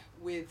compete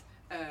with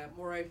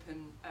more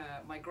open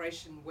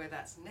migration where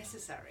that's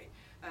necessary.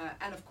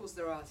 And of course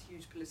there are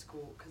huge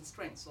political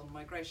constraints on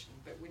migration,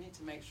 but we need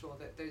to make sure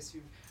that those who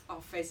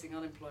are facing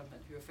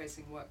unemployment, who are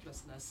facing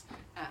worklessness,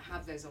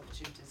 have those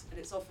opportunities. And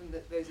it's often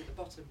that those at the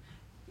bottom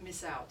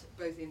miss out,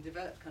 both in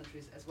developed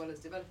countries as well as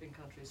developing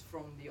countries,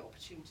 from the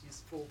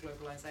opportunities for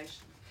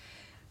globalization.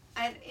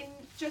 And in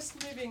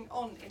just moving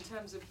on in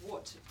terms of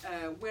what,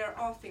 where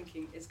our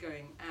thinking is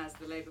going as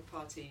the Labour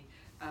Party,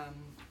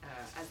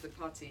 as the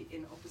party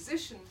in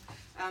opposition,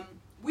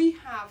 we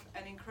have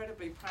an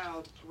incredibly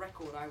proud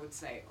record, I would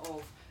say,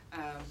 of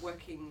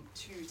working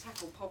to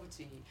tackle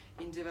poverty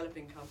in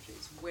developing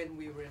countries when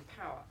we were in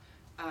power.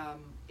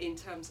 In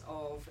terms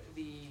of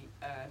the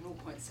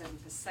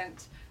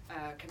 0.7%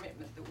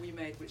 commitment that we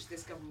made, which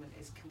this government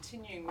is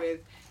continuing with,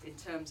 in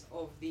terms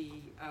of the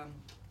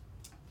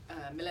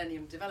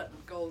Millennium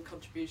Development Goal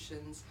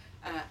contributions,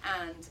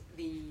 and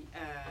the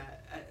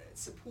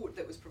support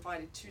that was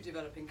provided to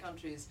developing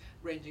countries,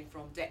 ranging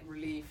from debt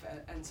relief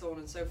and so on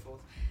and so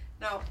forth.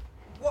 Now,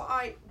 what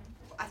I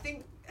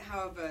think,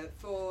 however,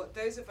 for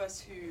those of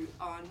us who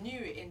are new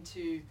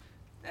into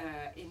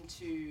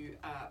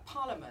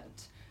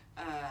Parliament,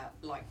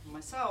 like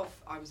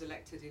myself, I was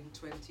elected in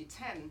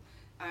 2010.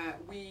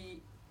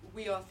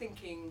 We are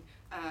thinking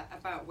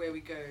about where we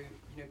go,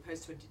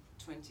 post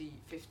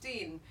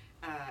 2015.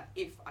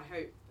 If I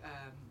hope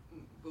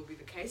will be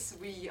the case,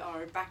 we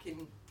are back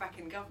in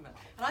government,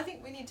 and I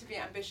think we need to be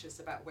ambitious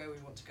about where we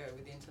want to go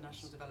with the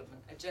international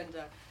development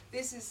agenda.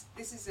 This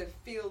is a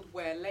field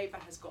where Labour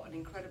has got an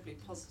incredibly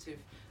positive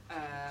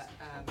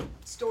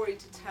story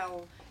to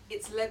tell.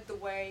 It's led the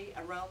way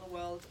around the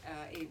world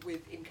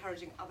with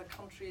encouraging other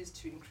countries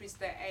to increase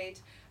their aid,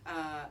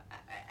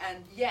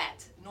 and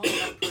yet not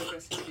enough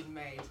progress has been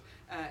made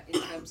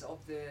in terms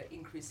of the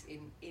increase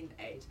in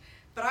aid.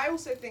 But I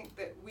also think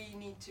that we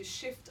need to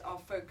shift our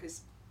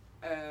focus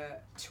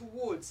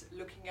towards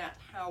looking at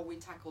how we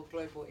tackle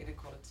global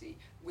inequality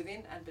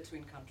within and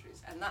between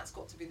countries, and that's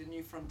got to be the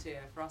new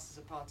frontier for us as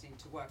a party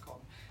to work on.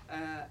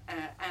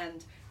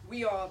 And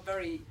we are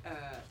very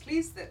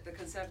pleased that the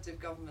Conservative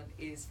government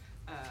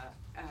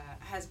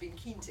has been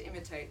keen to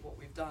imitate what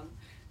we've done.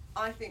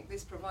 I think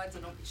this provides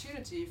an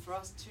opportunity for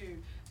us to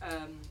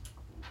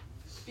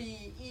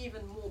be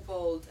even more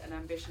bold and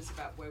ambitious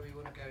about where we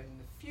want to go in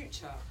the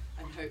future,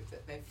 and hope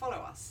that they follow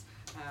us.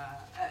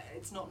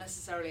 It's not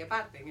necessarily a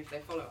bad thing if they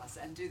follow us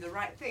and do the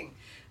right thing.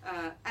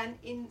 And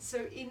in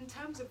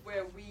terms of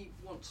where we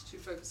want to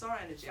focus our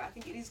energy, I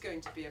think it is going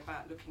to be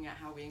about looking at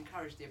how we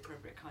encourage the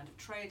appropriate kind of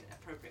trade,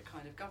 appropriate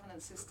kind of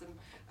governance system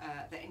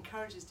that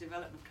encourages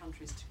development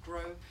countries to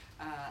grow,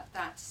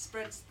 that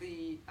spreads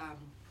the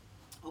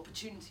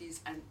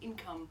opportunities and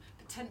income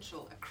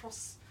potential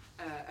across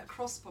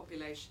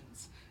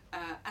populations.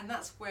 And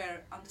that's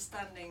where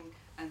understanding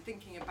and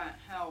thinking about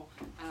how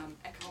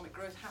economic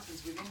growth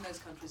happens within those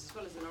countries as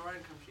well as in our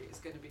own country is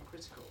going to be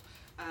critical.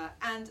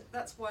 And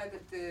that's why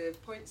the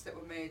points that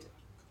were made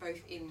both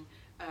in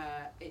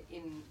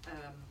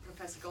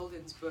Professor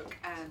Goldin's book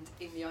and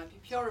in the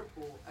IPPR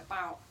report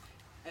about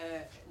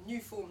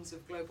new forms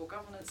of global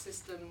governance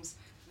systems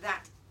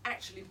that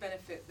actually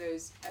benefit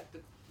those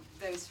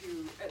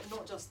who,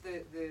 not just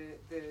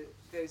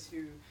those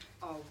who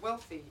are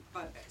wealthy,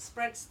 but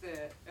spreads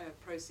the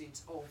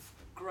proceeds of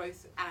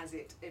growth as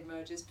it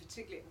emerges.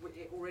 Particularly,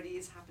 it already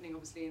is happening,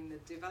 obviously, in the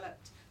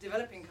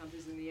developing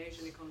countries, in the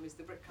Asian economies,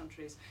 the BRIC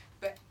countries.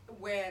 But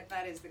where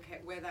that is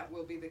where that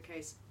will be the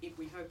case, if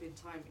we hope in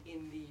time,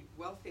 in the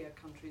wealthier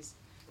countries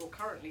or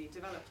currently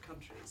developed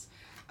countries.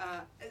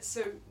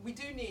 So we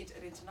do need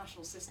an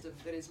international system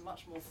that is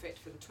much more fit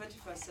for the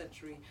 21st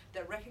century,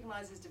 that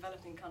recognises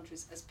developing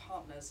countries as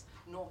partners,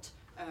 not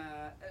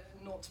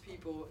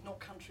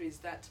countries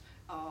that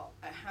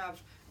have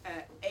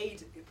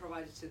aid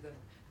provided to them,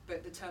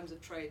 but the terms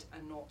of trade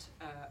are not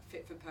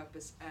fit for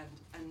purpose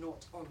and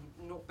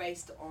not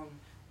based on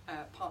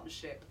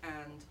partnership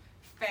and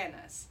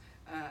fairness.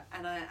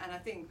 And I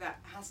think that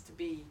has to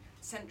be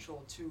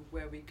central to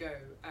where we go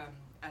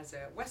as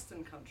a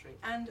Western country,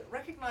 and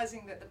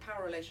recognising that the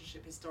power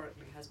relationship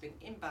historically has been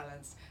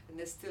imbalanced, and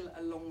there's still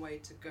a long way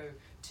to go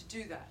to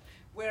do that.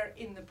 We're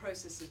in the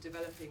process of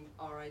developing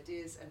our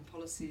ideas and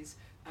policies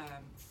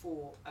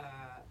for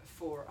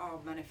our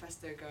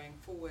manifesto going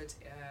forward,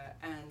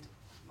 and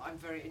I'm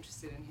very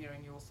interested in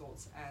hearing your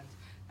thoughts and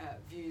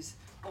views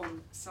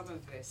on some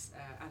of this,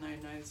 and I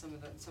know some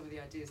of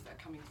the ideas that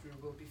are coming through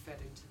will be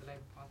fed into the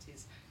Labour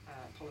Party's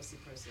policy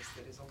process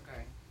that is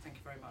ongoing. Thank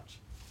you very much.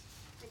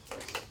 Thank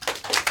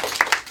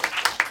you.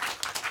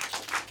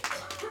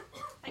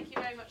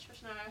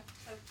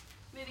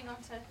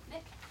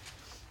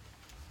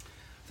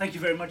 Thank you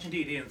very much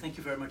indeed, Ian. Thank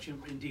you very much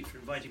indeed for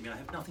inviting me. I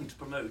have nothing to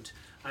promote.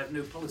 I have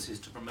no policies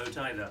to promote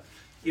either.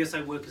 Yes,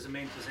 I work as a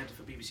main presenter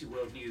for BBC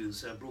World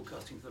News,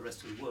 broadcasting to the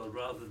rest of the world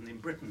rather than in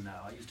Britain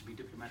now. I used to be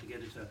diplomatic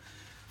editor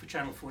for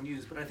Channel 4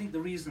 News, but I think the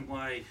reason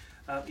why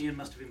Ian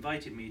must have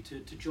invited me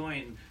to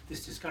join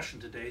this discussion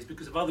today is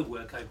because of other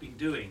work I've been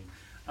doing.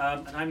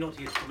 And I'm not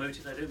here to promote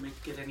it, I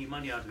don't get any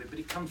money out of it, but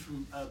it comes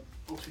from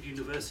Oxford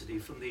University,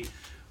 from the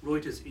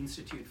Reuters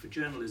Institute for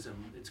Journalism.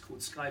 It's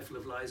called Sky Full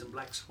of Lies and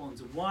Black Swans.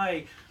 And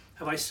why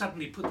have I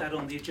suddenly put that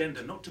on the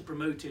agenda? Not to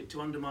promote it,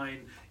 to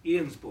undermine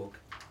Ian's book,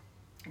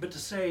 but to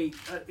say,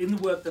 in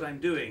the work that I'm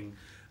doing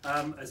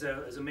as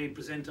a main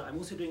presenter, I'm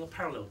also doing a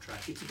parallel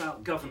track. It's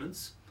about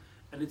governance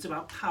and it's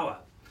about power.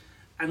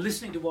 And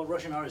listening to what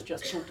Roshanar has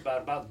just talked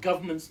about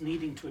governments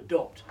needing to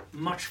adopt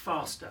much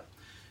faster.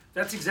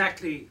 That's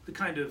exactly the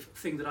kind of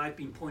thing that I've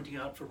been pointing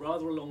out for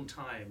rather a long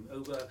time,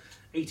 over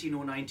 18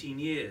 or 19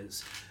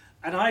 years.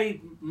 And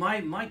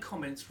my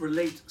comments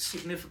relate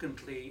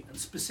significantly and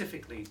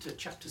specifically to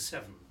Chapter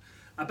 7,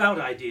 about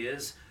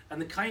ideas and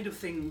the kind of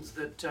things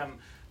that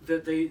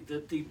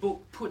the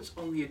book puts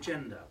on the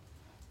agenda.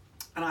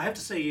 And I have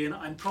to say, Ian,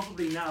 I'm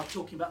probably now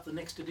talking about the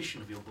next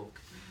edition of your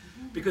book,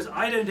 because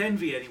I don't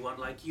envy anyone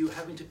like you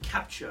having to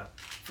capture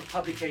for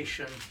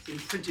publication in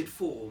printed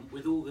form,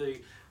 with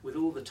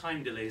all the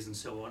time delays and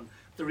so on,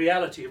 the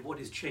reality of what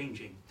is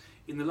changing.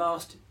 In the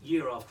last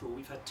year, after all,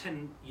 we've had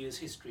 10 years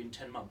history in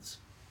 10 months.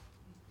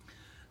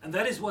 And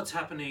that is what's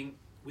happening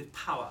with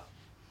power.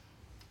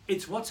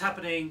 It's what's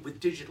happening with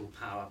digital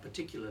power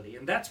particularly,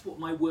 and that's what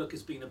my work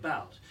has been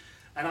about.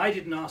 And I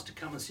didn't ask to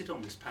come and sit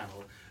on this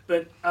panel,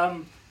 but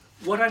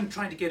what I'm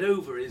trying to get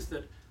over is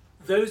that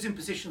those in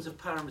positions of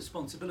power and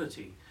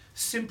responsibility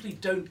simply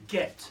don't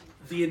get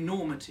the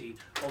enormity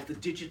of the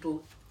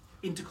digital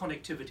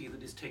interconnectivity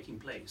that is taking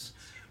place.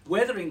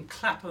 Whether in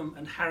Clapham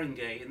and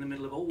Haringey in the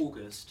middle of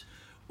August,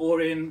 or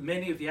in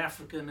many of the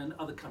African and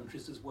other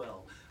countries as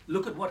well.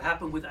 Look at what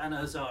happened with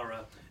Anna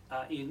Hazara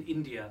in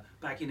India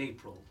back in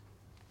April.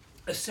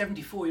 A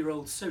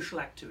 74-year-old social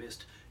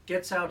activist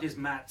gets out his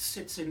mat,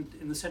 sits in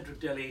the centre of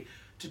Delhi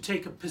to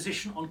take a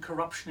position on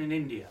corruption in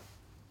India.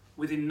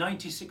 Within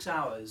 96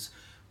 hours,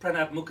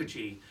 Pranab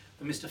Mukherjee,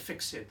 the Mr.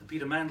 Fix-It, the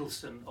Peter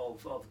Mandelson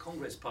of the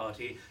Congress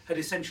Party, had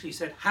essentially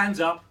said, hands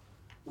up,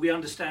 we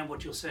understand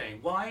what you're saying.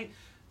 Why?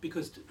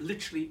 Because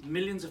literally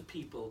millions of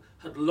people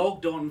had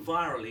logged on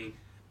virally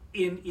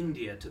in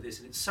India to this,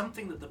 and it's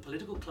something that the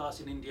political class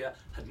in India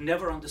had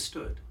never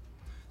understood.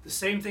 The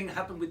same thing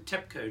happened with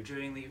TEPCO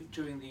during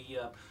the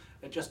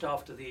just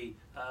after the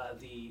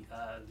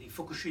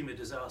Fukushima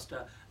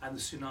disaster and the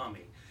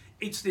tsunami.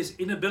 It's this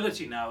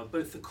inability now of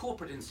both the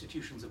corporate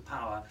institutions of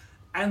power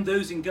and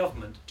those in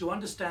government to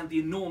understand the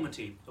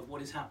enormity of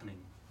what is happening.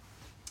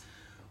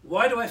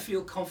 Why do I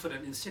feel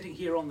confident in sitting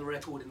here on the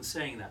record in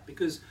saying that?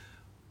 Because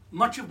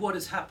much of what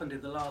has happened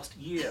in the last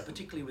year,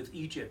 particularly with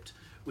Egypt,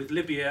 with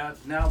Libya,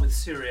 now with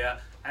Syria,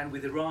 and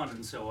with Iran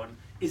and so on,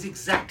 is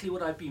exactly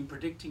what I've been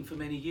predicting for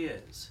many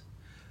years.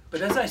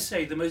 But as I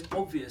say, the most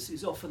obvious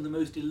is often the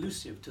most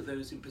elusive to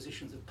those in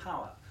positions of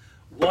power.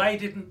 Why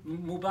didn't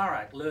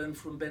Mubarak learn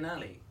from Ben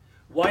Ali?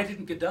 Why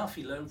didn't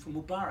Gaddafi learn from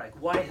Mubarak?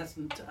 Why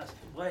hasn't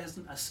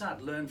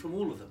Assad learned from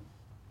all of them?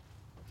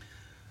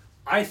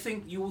 I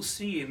think you will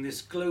see in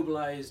this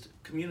globalized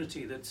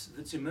community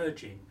that's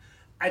emerging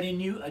and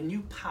a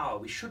new power.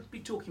 We shouldn't be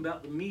talking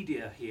about the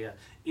media here,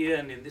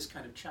 Ian, in this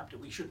kind of chapter.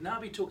 We should now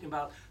be talking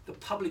about the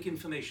public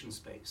information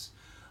space.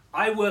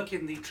 I work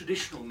in the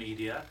traditional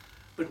media,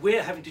 but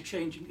we're having to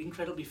change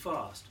incredibly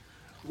fast.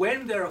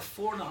 When there are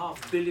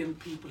 4.5 billion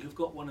people who've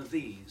got one of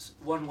these,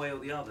 one way or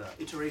the other,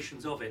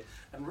 iterations of it,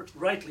 and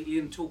rightly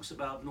Ian talks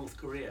about North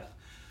Korea,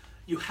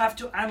 you have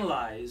to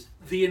analyze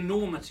the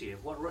enormity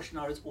of what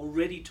Roshanar has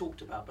already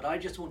talked about, but I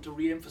just want to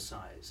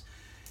re-emphasize.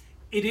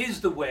 It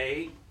is the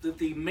way that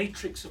the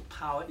matrix of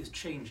power is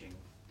changing.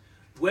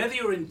 Whether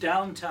you're in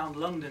downtown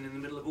London in the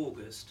middle of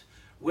August,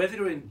 whether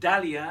you're in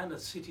Dalian, a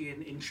city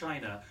in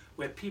China,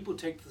 where people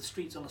take to the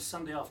streets on a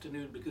Sunday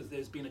afternoon because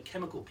there's been a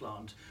chemical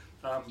plant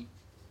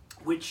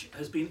which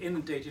has been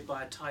inundated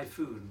by a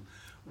typhoon,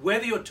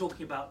 whether you're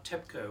talking about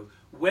TEPCO,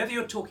 whether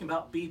you're talking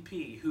about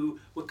BP, who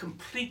were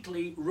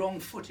completely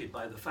wrong-footed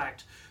by the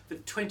fact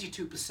that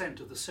 22%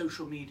 of the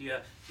social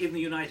media in the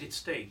United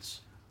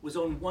States was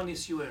on one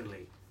issue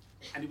only,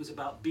 and it was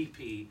about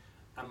BP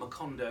and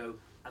Macondo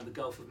and the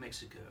Gulf of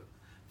Mexico.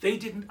 They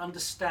didn't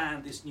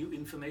understand this new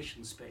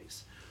information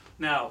space.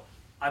 Now,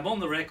 I'm on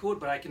the record,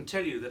 but I can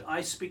tell you that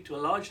I speak to a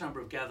large number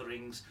of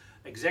gatherings,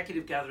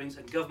 executive gatherings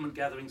and government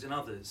gatherings and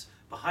others,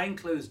 behind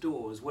closed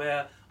doors,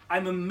 where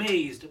I'm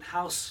amazed at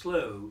how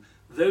slow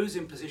those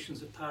in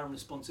positions of power and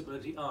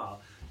responsibility are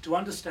to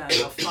understand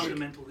how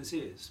fundamental this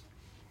is.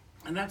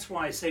 And that's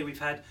why I say we've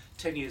had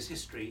 10 years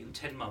history in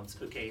 10 months.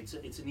 Okay,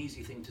 it's an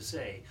easy thing to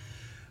say.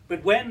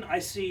 But when I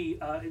see,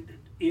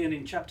 Ian,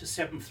 in chapter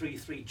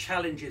 733,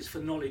 challenges for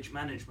knowledge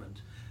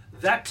management,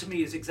 that to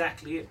me is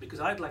exactly it,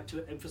 because I'd like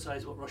to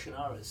emphasize what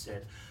Roshanar has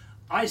said.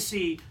 I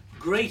see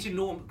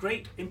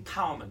great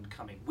empowerment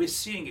coming. We're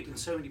seeing it in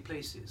so many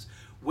places.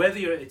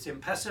 Whether it's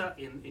M-Pesa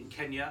in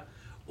Kenya,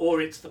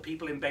 or it's the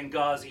people in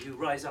Benghazi who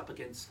rise up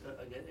against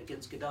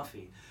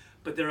Gaddafi.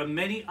 But there are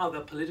many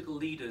other political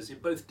leaders in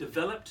both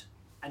developed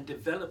and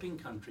developing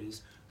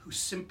countries who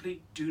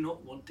simply do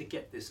not want to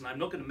get this. And I'm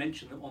not going to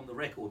mention them on the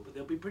record, but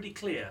they'll be pretty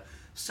clear,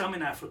 some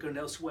in Africa and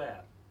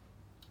elsewhere.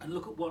 And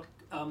look at what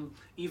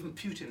even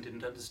Putin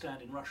didn't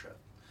understand in Russia.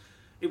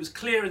 It was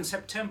clear in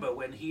September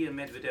when he and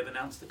Medvedev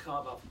announced the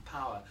carve-out of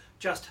power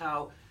just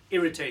how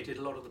irritated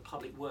a lot of the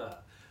public were.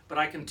 But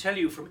I can tell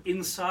you from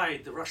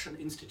inside the Russian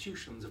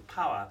institutions of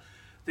power,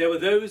 there were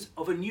those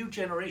of a new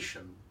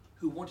generation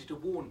who wanted to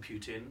warn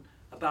Putin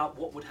about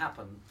what would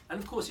happen. And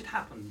of course it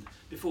happened.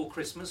 Before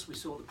Christmas we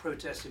saw the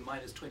protests in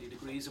minus 20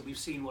 degrees, and we've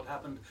seen what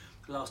happened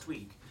last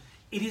week.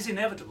 It is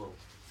inevitable,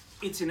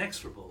 it's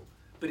inexorable,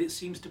 but it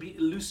seems to be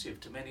elusive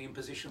to many in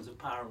positions of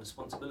power and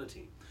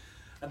responsibility.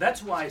 And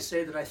that's why I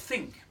say that I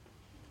think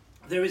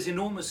there is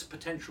enormous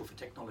potential for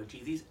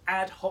technology, these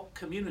ad hoc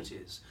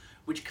communities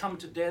which come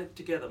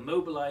together,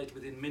 mobilized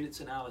within minutes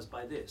and hours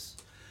by this.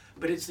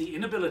 But it's the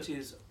inability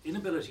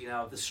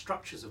now of the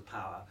structures of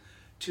power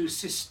to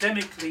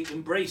systemically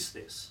embrace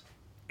this.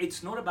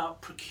 It's not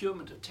about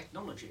procurement of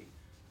technology.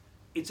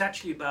 It's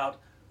actually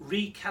about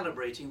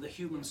recalibrating the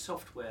human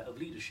software of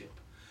leadership,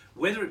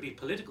 whether it be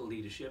political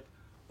leadership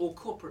or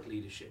corporate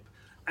leadership.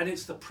 And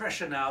it's the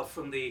pressure now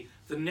from the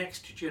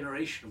next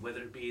generation,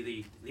 whether it be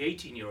the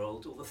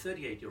 18-year-olds or the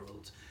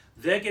 38-year-olds.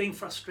 They're getting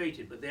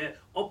frustrated, but they're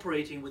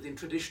operating within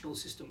traditional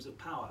systems of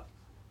power.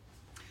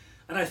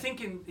 And I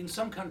think in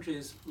some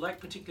countries, like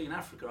particularly in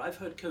Africa, I've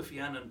heard Kofi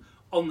Annan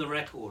on the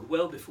record,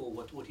 well before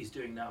what he's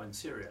doing now in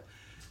Syria,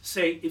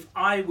 say, if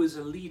I was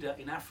a leader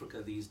in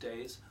Africa these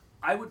days,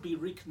 I would be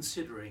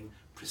reconsidering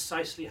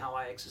precisely how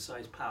I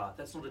exercise power.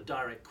 That's not a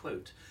direct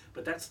quote,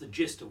 but that's the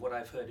gist of what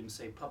I've heard him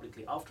say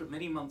publicly. After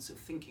many months of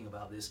thinking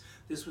about this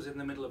was in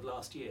the middle of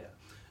last year.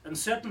 And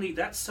certainly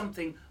that's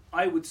something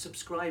I would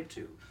subscribe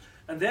to.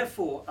 And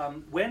therefore,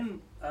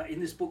 when in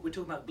this book we're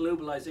talking about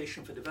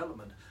globalization for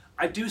development,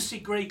 I do see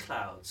grey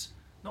clouds,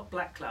 not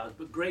black clouds,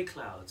 but grey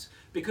clouds,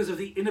 because of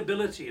the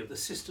inability of the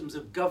systems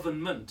of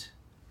government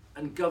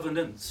and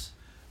governance,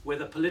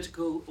 whether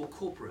political or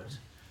corporate,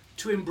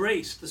 to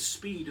embrace the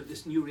speed of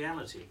this new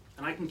reality.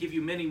 And I can give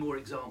you many more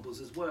examples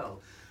as well.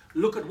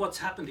 Look at what's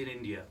happened in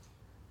India.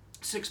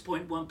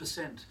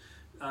 6.1%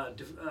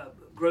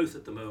 growth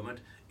at the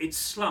moment. It's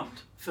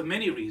slumped for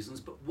many reasons,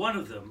 but one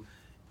of them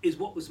is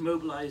what was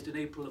mobilized in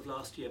April of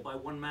last year by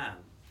one man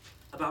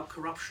about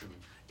corruption.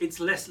 It's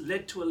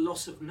led to a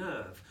loss of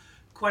nerve,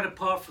 quite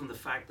apart from the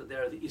fact that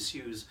there are the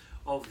issues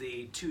of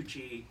the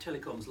 2G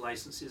telecoms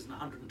licenses and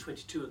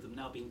 122 of them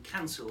now being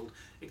cancelled,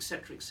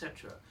 etc.,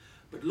 etc.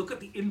 But look at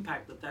the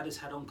impact that has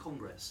had on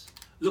Congress.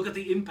 Look at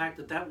the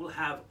impact that will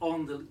have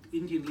on the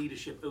Indian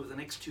leadership over the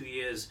next 2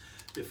 years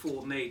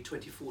before May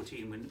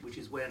 2014, which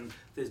is when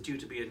there's due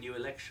to be a new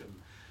election.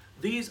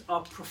 These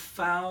are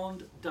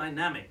profound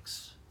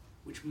dynamics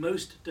which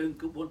most don't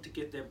want to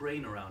get their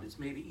brain around. It's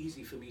maybe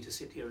easy for me to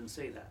sit here and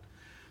say that.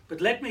 But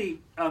let me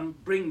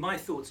bring my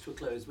thoughts to a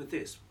close with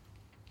this.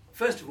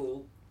 First of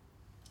all,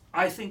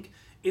 I think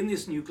in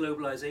this new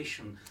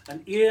globalization,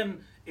 and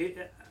Ian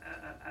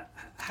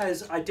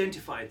has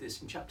identified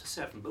this in chapter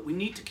 7, but we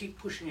need to keep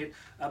pushing it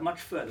much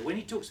further. When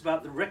he talks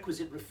about the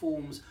requisite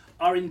reforms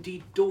are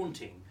indeed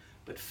daunting,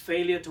 but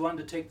failure to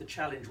undertake the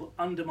challenge will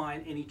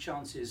undermine any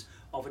chances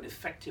of an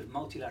effective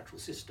multilateral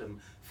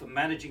system for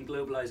managing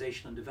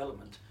globalization and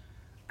development.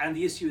 And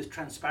the issue is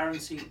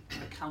transparency,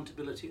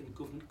 accountability,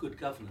 and good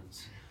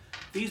governance.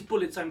 These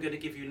bullets I'm going to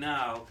give you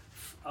now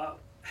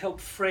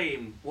help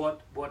frame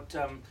what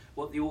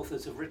the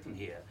authors have written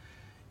here.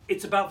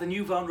 It's about the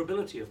new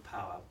vulnerability of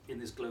power in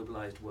this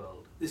globalized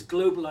world, this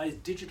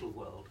globalized digital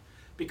world,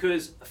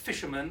 because a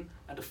fisherman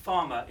and a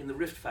farmer in the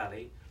Rift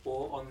Valley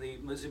or on the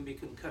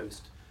Mozambican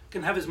coast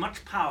can have as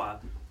much power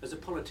as a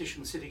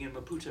politician sitting in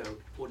Maputo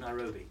or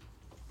Nairobi.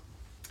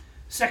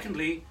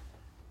 Secondly,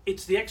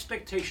 it's the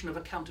expectation of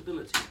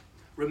accountability.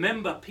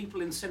 Remember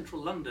people in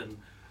central London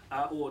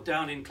or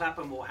down in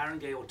Clapham or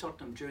Haringey or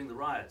Tottenham during the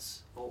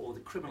riots, or the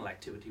criminal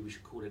activity we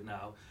should call it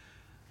now.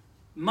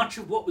 Much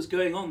of what was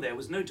going on there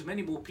was known to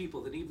many more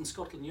people than even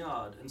Scotland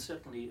Yard and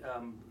certainly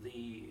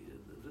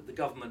the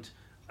government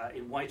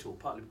in Whitehall,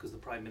 partly because the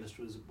Prime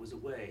Minister was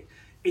away.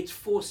 It's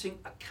forcing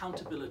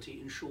accountability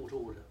in short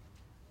order.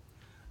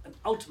 And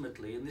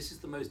ultimately, and this is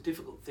the most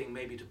difficult thing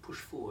maybe to push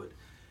forward,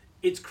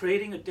 it's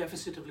creating a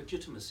deficit of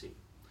legitimacy.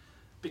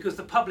 Because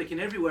the public in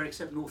everywhere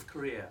except North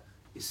Korea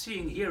is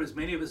seeing here, as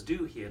many of us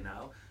do here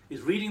now,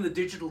 is reading the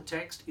digital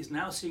text, is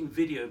now seeing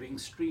video being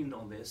streamed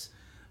on this,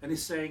 and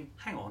is saying,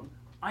 hang on,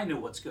 I know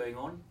what's going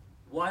on.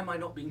 Why am I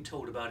not being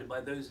told about it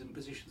by those in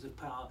positions of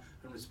power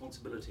and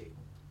responsibility?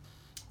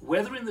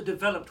 Whether in the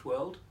developed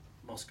world,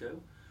 Moscow,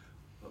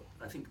 well,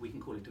 I think we can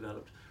call it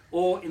developed,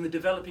 or in the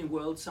developing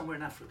world somewhere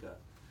in Africa,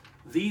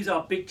 these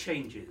are big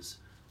changes.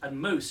 And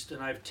most,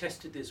 and I've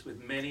tested this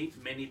with many,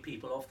 many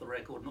people off the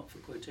record, not for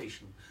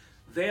quotation,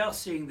 they are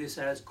seeing this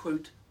as,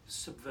 quote,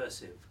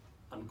 subversive,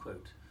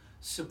 unquote.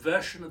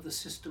 subversion of the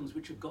systems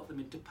which have got them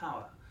into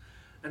power.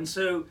 And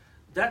so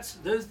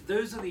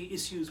those are the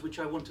issues which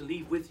I want to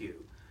leave with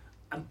you.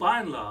 And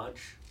by and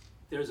large,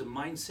 there is a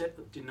mindset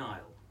of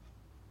denial.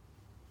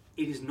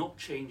 It is not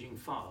changing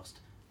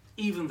fast,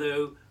 even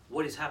though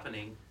what is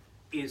happening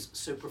is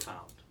so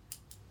profound.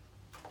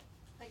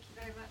 Thank you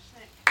very much,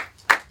 Nick.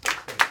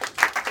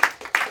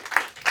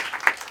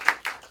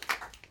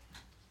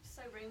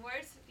 Sobering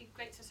words. It'd be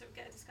great to sort of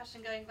get a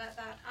discussion going about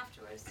that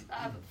afterwards.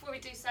 But before we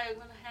do so, I'm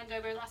going to hand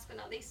over, last but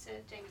not least,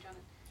 to Jamie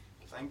Drummond.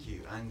 Thank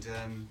you. And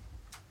I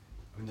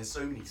mean, there's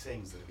so many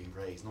things that have been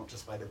raised, not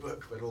just by the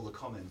book, but all the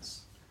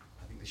comments.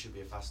 I think this should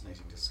be a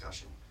fascinating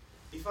discussion.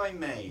 If I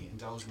may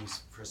indulge me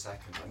for a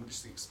second, I'm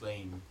just to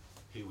explain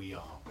who we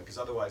are, because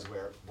otherwise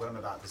what I'm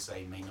about to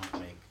say may not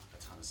make a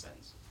ton of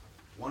sense.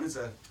 One is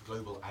a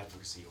global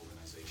advocacy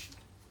organization.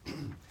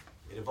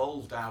 It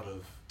evolved out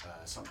of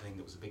something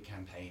that was a big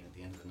campaign at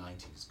the end of the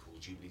 90s called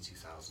Jubilee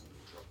 2000,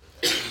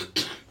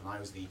 and I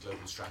was the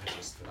global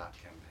strategist for that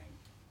campaign.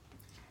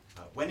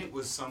 When it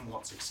was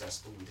somewhat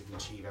successful, we didn't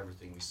achieve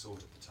everything we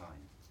sought at the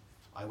time.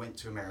 I went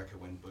to America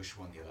when Bush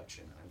won the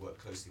election, and I worked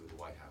closely with the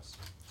White House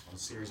on a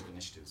series of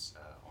initiatives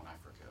on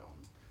Africa,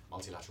 on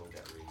multilateral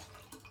debt relief,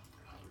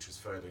 which was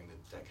furthering the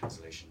debt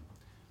cancellation,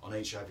 on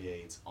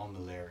HIV/AIDS, on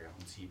malaria,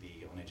 on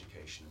TB, on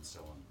education, and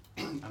so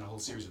on, and a whole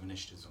series of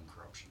initiatives on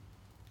corruption.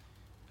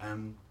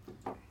 And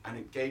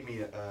it gave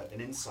me an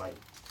insight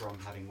from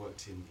having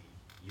worked in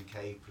the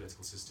UK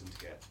political system to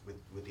get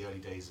with the early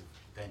days of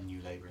then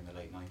New Labour in the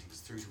late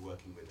 90s through to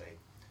working with a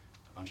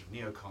bunch of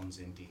neocons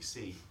in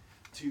DC,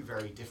 two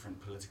very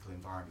different political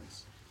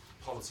environments,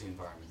 policy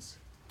environments,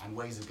 and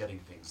ways of getting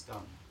things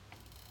done.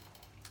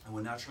 And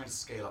we're now trying to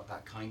scale up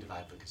that kind of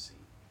advocacy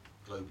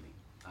globally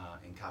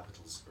in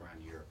capitals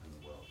around Europe and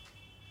the world.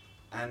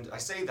 And I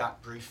say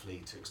that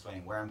briefly to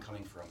explain where I'm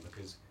coming from,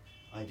 because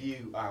I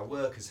view our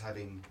work as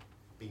having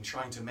been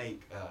trying to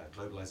make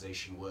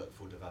globalization work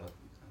for development,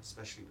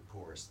 especially the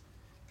poorest,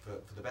 for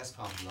the best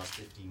part of the last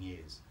 15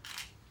 years.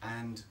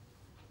 And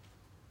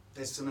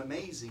there's some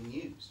amazing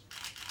news.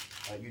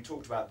 You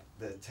talked about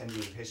the 10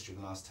 years of history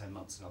in the last 10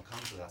 months, and I'll come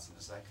to that in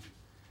a second.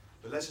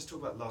 But let's just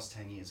talk about the last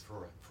 10 years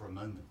for a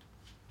moment.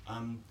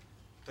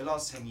 The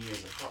last 10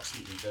 years,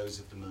 approximately those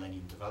of the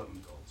Millennium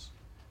Development Goals,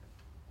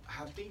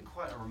 have been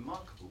quite a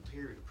remarkable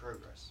period of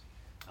progress.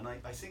 And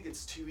I think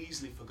it's too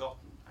easily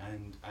forgotten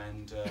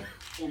and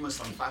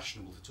almost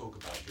unfashionable to talk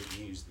about good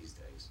news these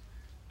days.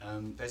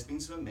 There's been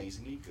some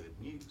amazingly good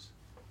news.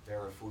 There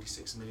are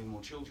 46 million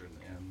more children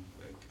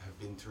that have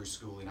been through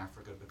school in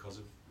Africa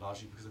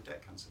largely because of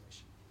debt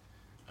cancellation.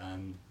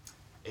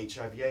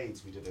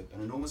 HIV/AIDS, we did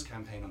an enormous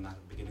campaign on that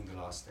at the beginning of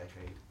the last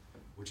decade,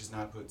 which has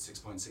now put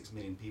 6.6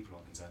 million people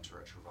on these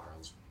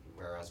antiretrovirals,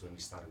 whereas when we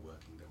started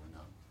working there were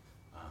none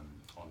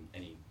on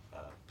any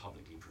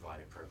publicly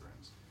provided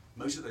programs.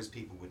 Most of those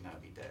people would now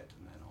be dead,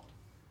 and they're not.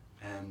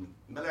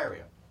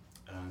 Malaria,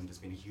 there's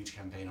been a huge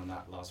campaign on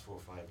that the last 4 or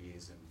 5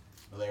 years, and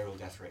malarial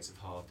death rates have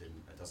halved in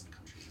a dozen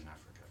countries in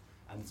Africa.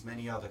 And there's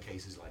many other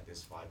cases like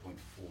this,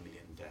 5.4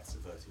 million deaths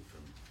averted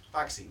from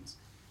vaccines.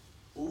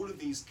 All of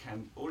these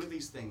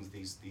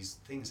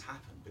things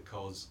happen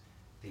because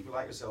people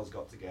like yourselves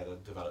got together,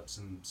 developed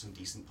some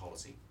decent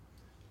policy.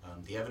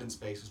 The evidence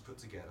base was put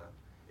together.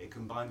 It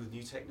combined with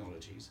new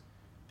technologies.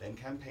 Then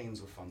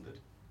campaigns were funded.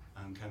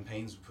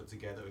 Campaigns were put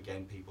together.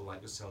 Again, people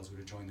like yourselves would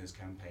have joined those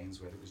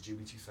campaigns, whether it was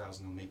Jubilee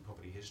 2000 or Make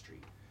Poverty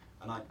History.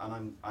 And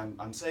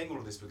I'm saying all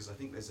of this because I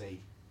think there's a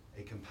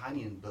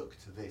companion book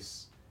to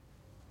this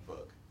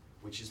book,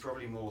 which is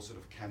probably more sort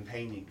of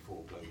campaigning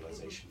for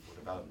globalization, for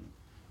development,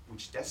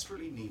 which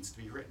desperately needs to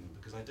be written,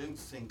 because I don't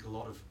think a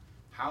lot of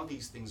how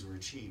these things were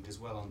achieved is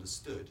well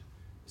understood.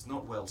 It's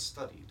not well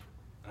studied.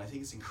 And I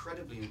think it's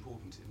incredibly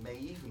important. It may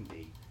even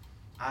be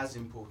as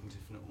important,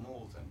 if not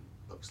more, than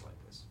books like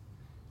this,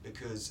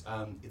 because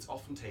it's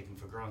often taken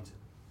for granted.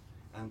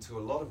 And to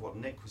a lot of what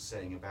Nick was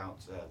saying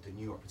about the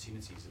new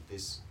opportunities of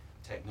this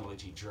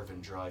technology-driven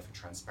drive for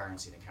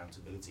transparency and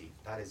accountability,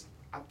 that is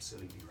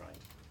absolutely right.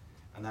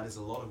 And that is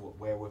a lot of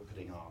where we're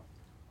putting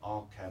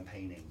our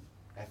campaigning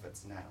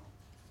efforts now.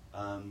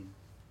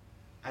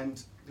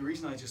 And the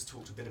reason I just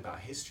talked a bit about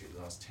history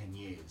the last 10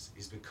 years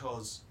is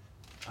because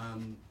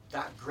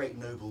that great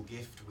noble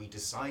gift we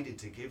decided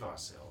to give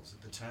ourselves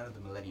at the turn of the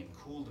millennium,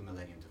 called the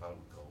Millennium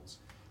Development Goals,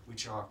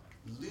 which are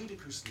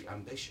ludicrously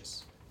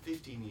ambitious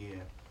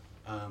 15-year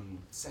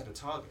set of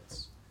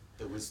targets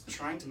that was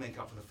trying to make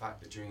up for the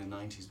fact that during the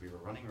 90s we were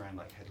running around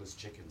like headless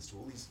chickens to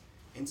all these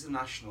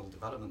international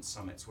development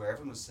summits where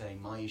everyone was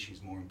saying, my issue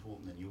is more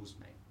important than yours,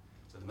 mate.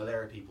 So the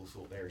malaria people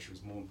thought their issue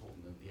was more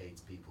important than the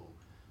AIDS people.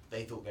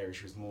 They thought their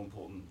issue was more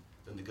important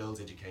than the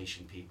girls'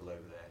 education people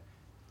over there,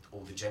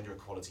 or the gender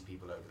equality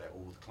people over there,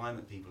 or the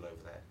climate people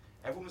over there.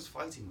 Everyone was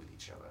fighting with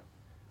each other.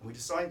 And we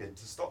decided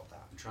to stop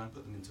that and try and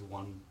put them into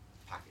one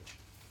package,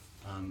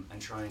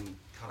 and try and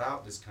cut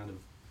out this kind of,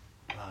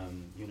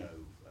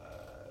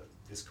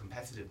 this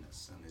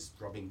competitiveness and this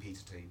robbing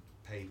Peter to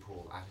pay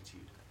Paul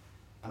attitude.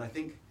 And I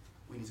think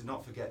we need to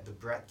not forget the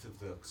breadth of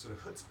the sort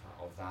of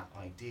chutzpah of that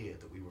idea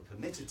that we were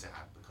permitted to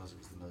have because it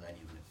was the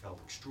millennium and it felt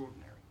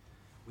extraordinary.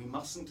 We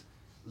mustn't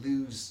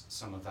lose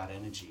some of that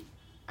energy,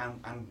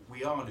 and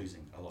we are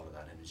losing a lot of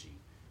that energy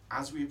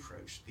as we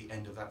approach the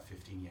end of that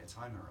 15-year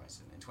time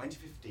horizon. In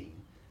 2015,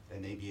 there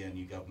may be a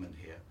new government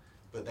here,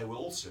 but there will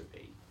also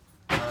be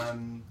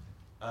an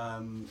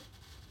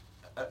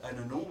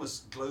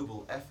enormous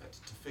global effort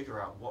to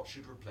figure out what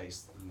should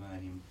replace the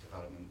Millennium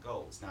Development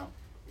Goals. Now,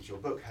 if your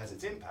book has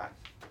its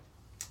impact,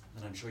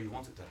 then I'm sure you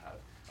want it to have,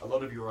 a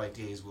lot of your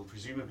ideas will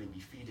presumably be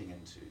feeding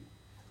into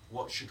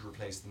what should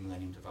replace the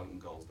Millennium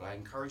Development Goals, but I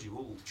encourage you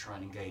all to try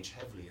and engage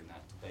heavily in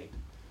that debate.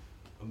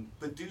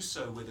 But do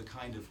so with a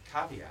kind of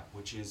caveat,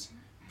 which is,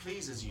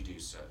 please, as you do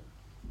so,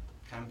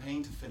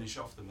 campaign to finish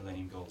off the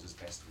Millennium Goals as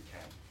best we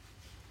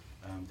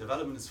can.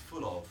 Development is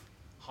full of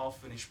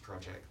half-finished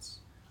projects,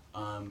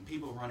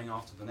 people running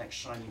after the next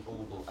shiny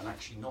bauble and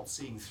actually not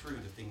seeing through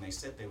the thing they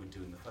said they would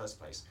do in the first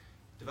place.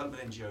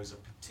 Development NGOs are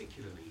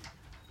particularly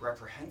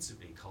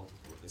reprehensibly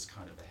culpable of this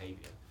kind of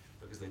behavior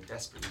because they're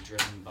desperately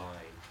driven by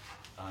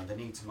the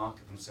need to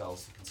market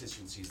themselves to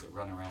constituencies that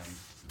run around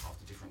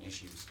after different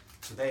issues.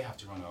 So they have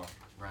to run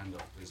around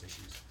after those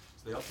issues.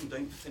 So they often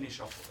don't finish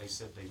off what they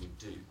said they would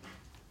do.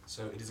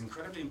 So it is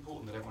incredibly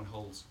important that everyone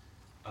holds,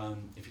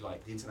 if you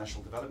like, the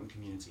international development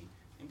community,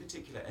 in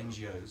particular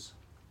NGOs,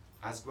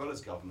 as well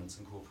as governments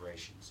and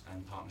corporations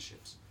and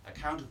partnerships,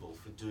 accountable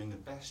for doing the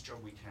best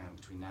job we can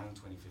between now and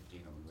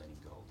 2015 on the Millennium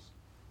Goals.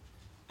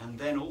 And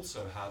then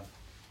also have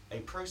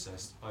a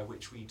process by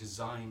which we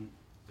design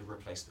the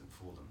replacement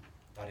for them.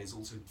 That is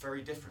also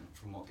very different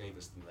from what gave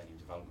us the Millennium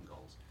Development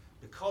Goals.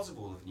 Because of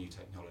all of the new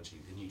technology,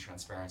 the new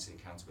transparency and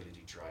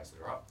accountability drives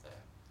that are up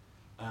there,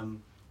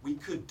 we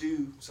could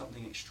do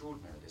something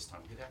extraordinary this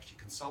time. We could actually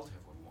consult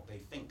everyone what they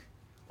think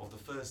of the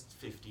first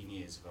 15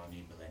 years of our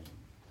new millennium.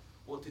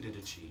 What did it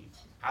achieve?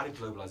 How did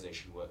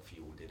globalization work for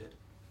you, or did it?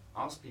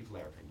 Ask people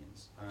their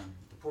opinions,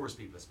 the poorest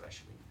people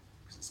especially,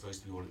 because it's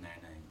supposed to be all in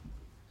their name.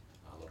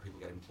 A lot of people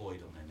get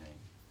employed on their name.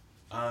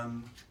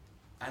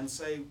 And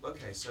say,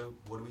 okay, so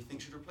what do we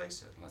think should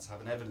replace it? And let's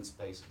have an evidence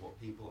base of what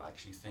people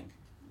actually think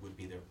would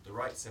be the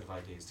right set of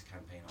ideas to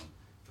campaign on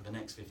for the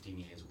next 15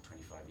 years or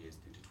 25 years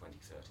through to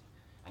 2030.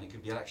 And it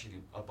could be actually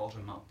a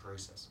bottom-up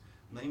process.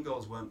 Millennium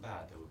Goals weren't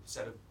bad. They were a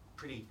set of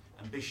pretty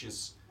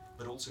ambitious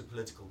but also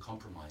political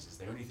compromises.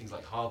 They're only things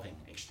like halving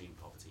extreme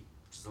poverty,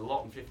 which is a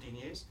lot in 15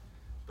 years.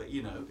 But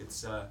you know,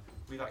 it's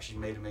we've actually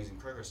made amazing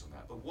progress on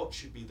that. But what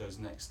should be those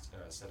next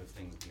set of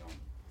things beyond?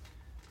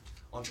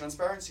 On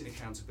transparency and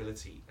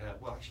accountability,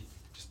 well actually,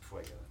 just before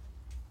I go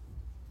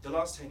there, the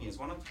last 10 years,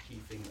 one of the key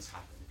things that's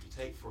happened, if you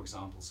take, for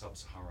example,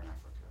 Sub-Saharan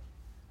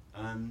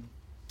Africa,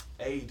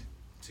 aid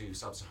to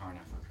Sub-Saharan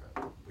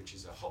Africa, which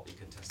is a hotly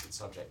contested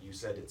subject, you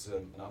said it's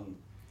an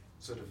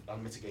sort of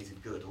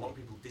unmitigated good. A lot of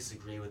people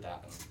disagree with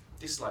that and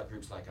dislike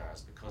groups like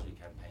ours because we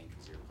campaign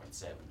for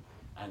 0.7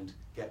 and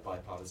get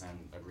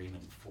bipartisan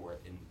agreement for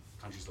it in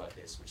countries like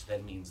this, which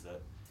then means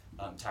that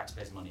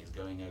taxpayers' money is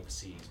going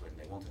overseas when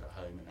they want it at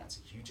home, and that's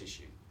a huge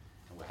issue.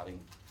 And we're having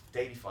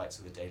daily fights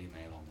with the Daily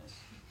Mail on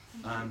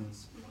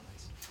this.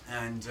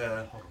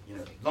 You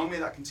know, long may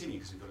that continue,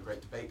 because we've got a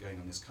great debate going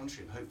on in this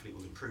country, and hopefully it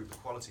will improve the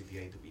quality of the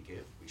aid that we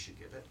give. We should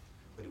give it,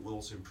 but it will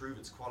also improve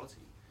its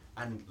quality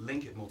and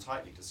link it more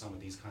tightly to some of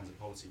these kinds of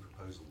policy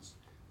proposals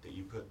that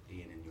you put,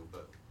 Ian, in your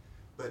book.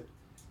 But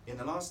in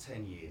the last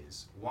 10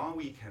 years, while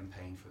we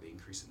campaigned for the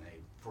increase in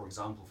aid, for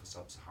example, for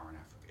Sub-Saharan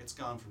Africa, it's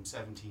gone from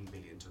 $17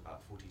 billion to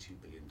about $42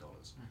 billion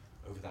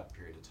over that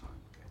period of time.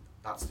 Okay?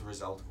 That's the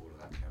result of all of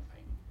that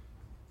campaigning.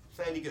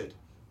 Fairly good,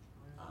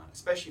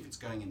 especially if it's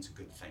going into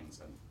good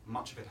things, and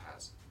much of it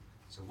has.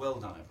 So well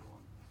done,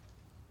 everyone.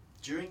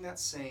 During that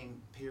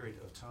same period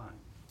of time,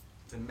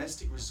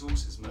 domestic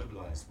resources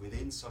mobilized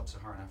within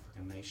Sub-Saharan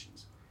African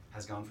nations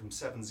has gone from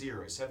 $70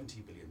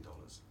 billion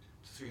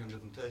to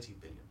 $330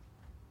 billion.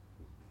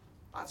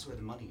 That's where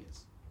the money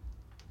is.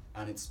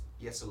 And it's,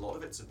 yes, a lot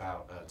of it's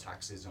about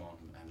taxes on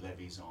and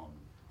levies on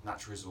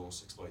natural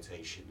resource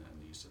exploitation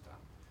and the use of that.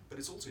 But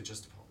it's also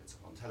just it's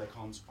on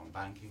telecoms, on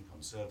banking,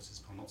 on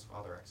services, on lots of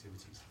other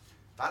activities.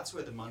 That's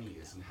where the money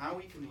is, and how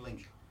we can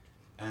link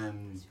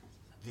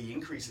the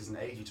increases in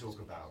aid you talk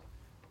about,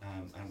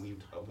 and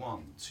we've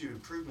to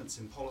improvements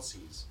in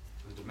policies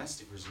for the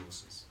domestic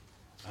resources,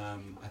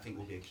 I think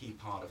will be a key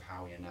part of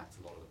how we enact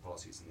a lot of the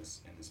policies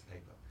in this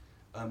paper.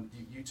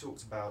 You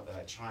talked about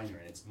China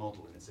and its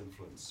model and its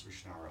influence,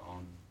 Rushnara,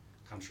 on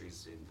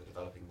countries in the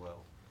developing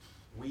world.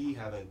 We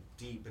have a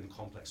deep and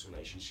complex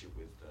relationship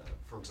with,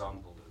 for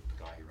example,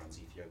 the guy who runs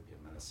Ethiopia,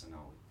 Meles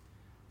Zenawi.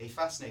 A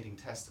fascinating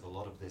test of a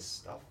lot of this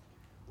stuff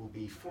will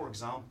be, for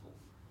example,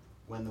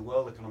 when the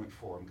World Economic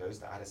Forum goes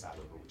to Addis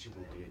Ababa, which it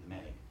will do in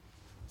May.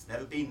 It's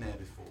never been there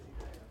before,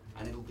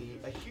 and it'll be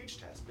a huge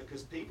test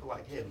because people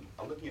like him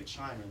are looking at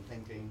China and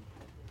thinking,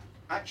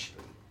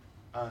 actually,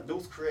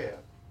 North Korea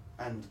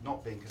and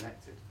not being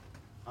connected,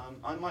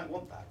 I might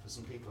want that for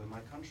some people in my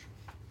country.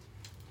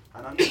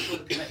 And I'm not sure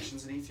the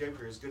connections in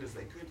Ethiopia are as good as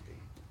they could be,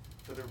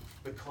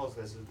 because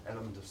there's an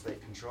element of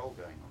state control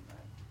going on there.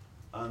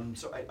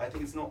 So I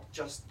think it's not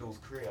just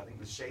North Korea. I think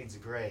there's shades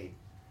of grey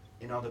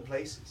in other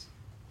places.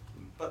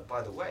 But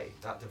by the way,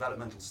 that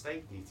developmental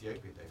state in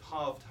Ethiopia, they've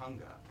halved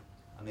hunger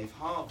and they've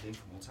halved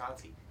infant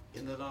mortality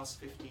in the last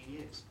 15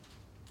 years.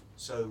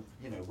 So,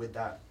 with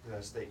that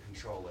state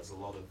control, there's a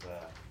lot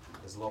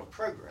of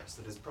progress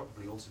that has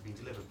probably also been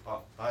delivered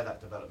by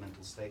that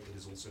developmental state that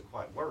is also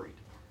quite worried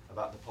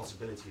about the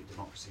possibility of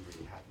democracy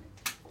really happening.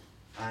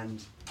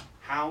 And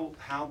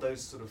how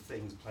those sort of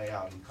things play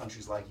out in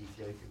countries like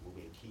Ethiopia will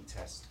be a key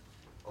test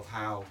of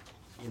how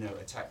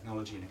a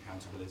technology and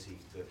accountability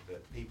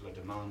that people are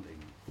demanding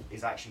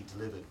is actually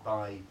delivered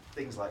by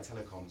things like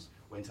telecoms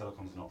when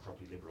telecoms are not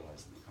properly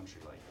liberalised in a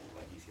country like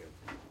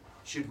Ethiopia.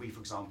 Should we,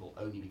 for example,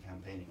 only be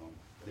campaigning on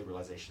the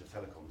liberalisation of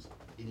telecoms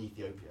in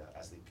Ethiopia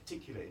as the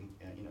particular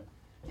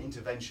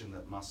intervention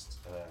that must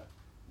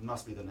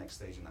be the next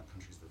stage in that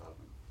country's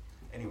development?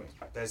 Anyway,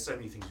 there's so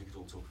many things we could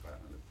all talk about,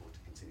 and I look forward to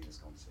continuing this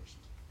conversation.